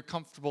the one you're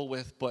comfortable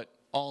with, but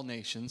all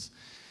nations.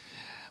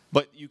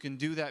 But you can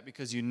do that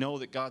because you know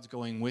that God's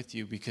going with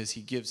you, because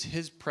he gives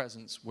his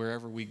presence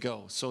wherever we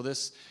go. So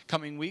this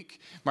coming week,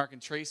 Mark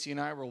and Tracy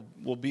and I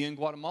will be in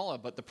Guatemala,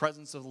 but the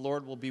presence of the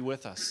Lord will be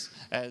with us,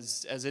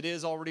 as it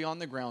is already on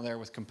the ground there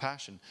with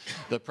Compassion.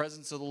 The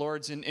presence of the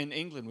Lord's in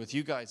England with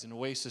you guys in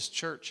Oasis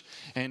Church,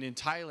 and in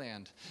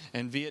Thailand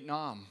and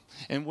Vietnam.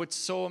 And what's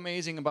so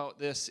amazing about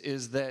this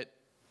is that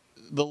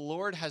the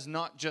Lord has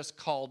not just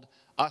called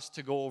us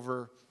to go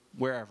over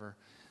wherever.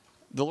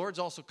 The Lord's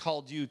also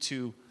called you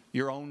to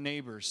your own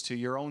neighbors, to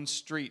your own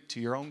street, to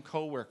your own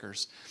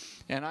coworkers.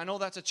 And I know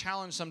that's a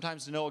challenge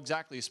sometimes to know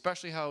exactly,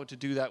 especially how to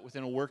do that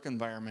within a work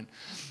environment.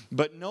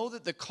 But know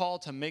that the call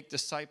to make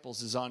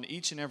disciples is on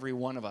each and every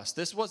one of us.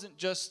 This wasn't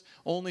just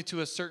only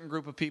to a certain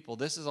group of people.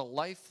 This is a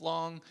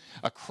lifelong,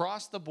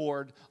 across the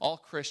board, all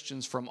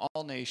Christians from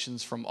all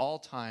nations, from all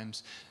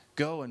times,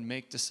 go and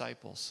make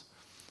disciples.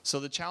 So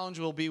the challenge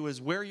will be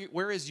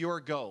where is your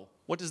go?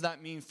 What does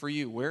that mean for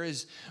you? Where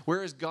is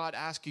God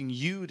asking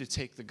you to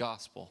take the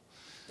gospel?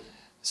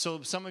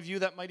 So some of you,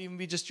 that might even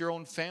be just your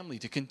own family,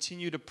 to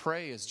continue to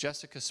pray, as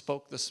Jessica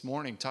spoke this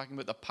morning, talking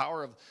about the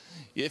power of,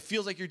 it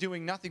feels like you're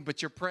doing nothing,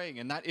 but you're praying.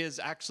 And that is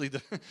actually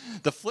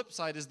the flip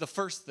side is the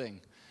first thing,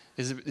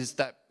 is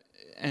that,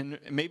 and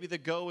maybe the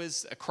go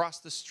is across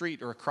the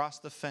street or across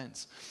the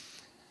fence.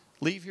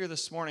 Leave here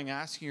this morning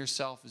asking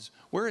yourself,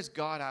 where is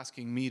God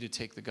asking me to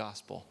take the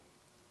gospel?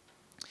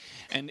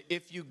 And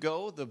if you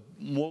go, the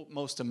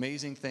most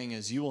amazing thing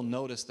is you will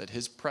notice that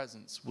his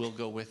presence will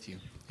go with you.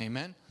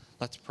 Amen?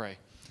 Let's pray.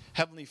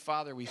 Heavenly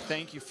Father, we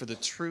thank you for the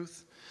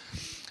truth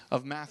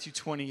of Matthew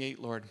 28,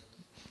 Lord.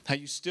 How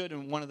you stood,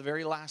 and one of the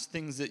very last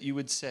things that you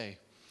would say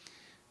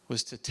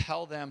was to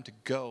tell them to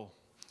go.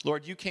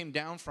 Lord, you came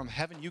down from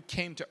heaven. You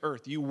came to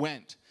earth. You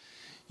went.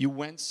 You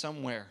went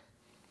somewhere.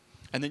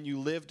 And then you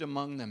lived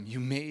among them.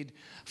 You made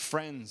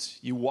friends.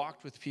 You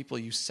walked with people.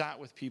 You sat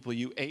with people.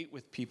 You ate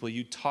with people.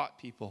 You taught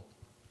people.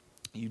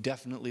 You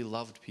definitely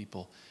loved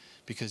people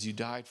because you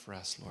died for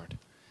us, Lord.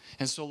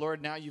 And so,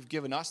 Lord, now you've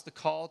given us the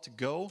call to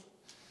go.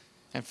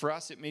 And for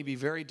us, it may be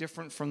very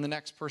different from the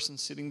next person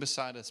sitting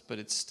beside us, but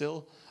it's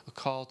still a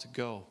call to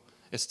go.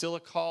 It's still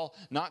a call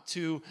not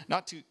to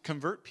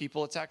convert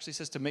people. It actually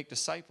says to make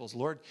disciples.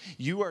 Lord,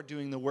 you are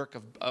doing the work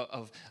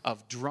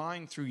of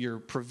drawing through your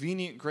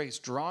prevenient grace,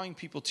 drawing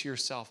people to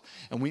yourself.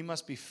 And we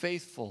must be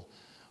faithful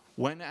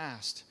when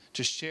asked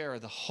to share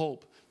the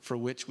hope for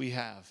which we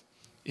have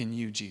in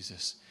you,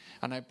 Jesus.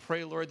 And I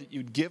pray, Lord, that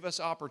you'd give us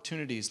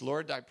opportunities.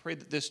 Lord, I pray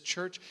that this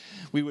church,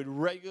 we would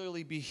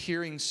regularly be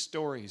hearing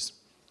stories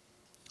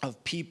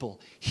of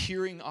people,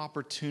 hearing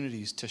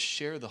opportunities to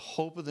share the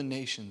hope of the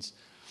nations,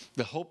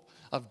 the hope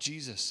of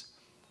Jesus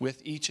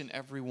with each and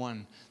every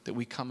one that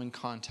we come in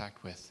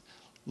contact with.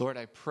 Lord,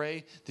 I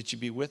pray that you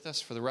be with us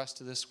for the rest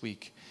of this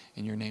week.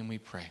 In your name we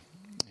pray.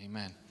 Amen.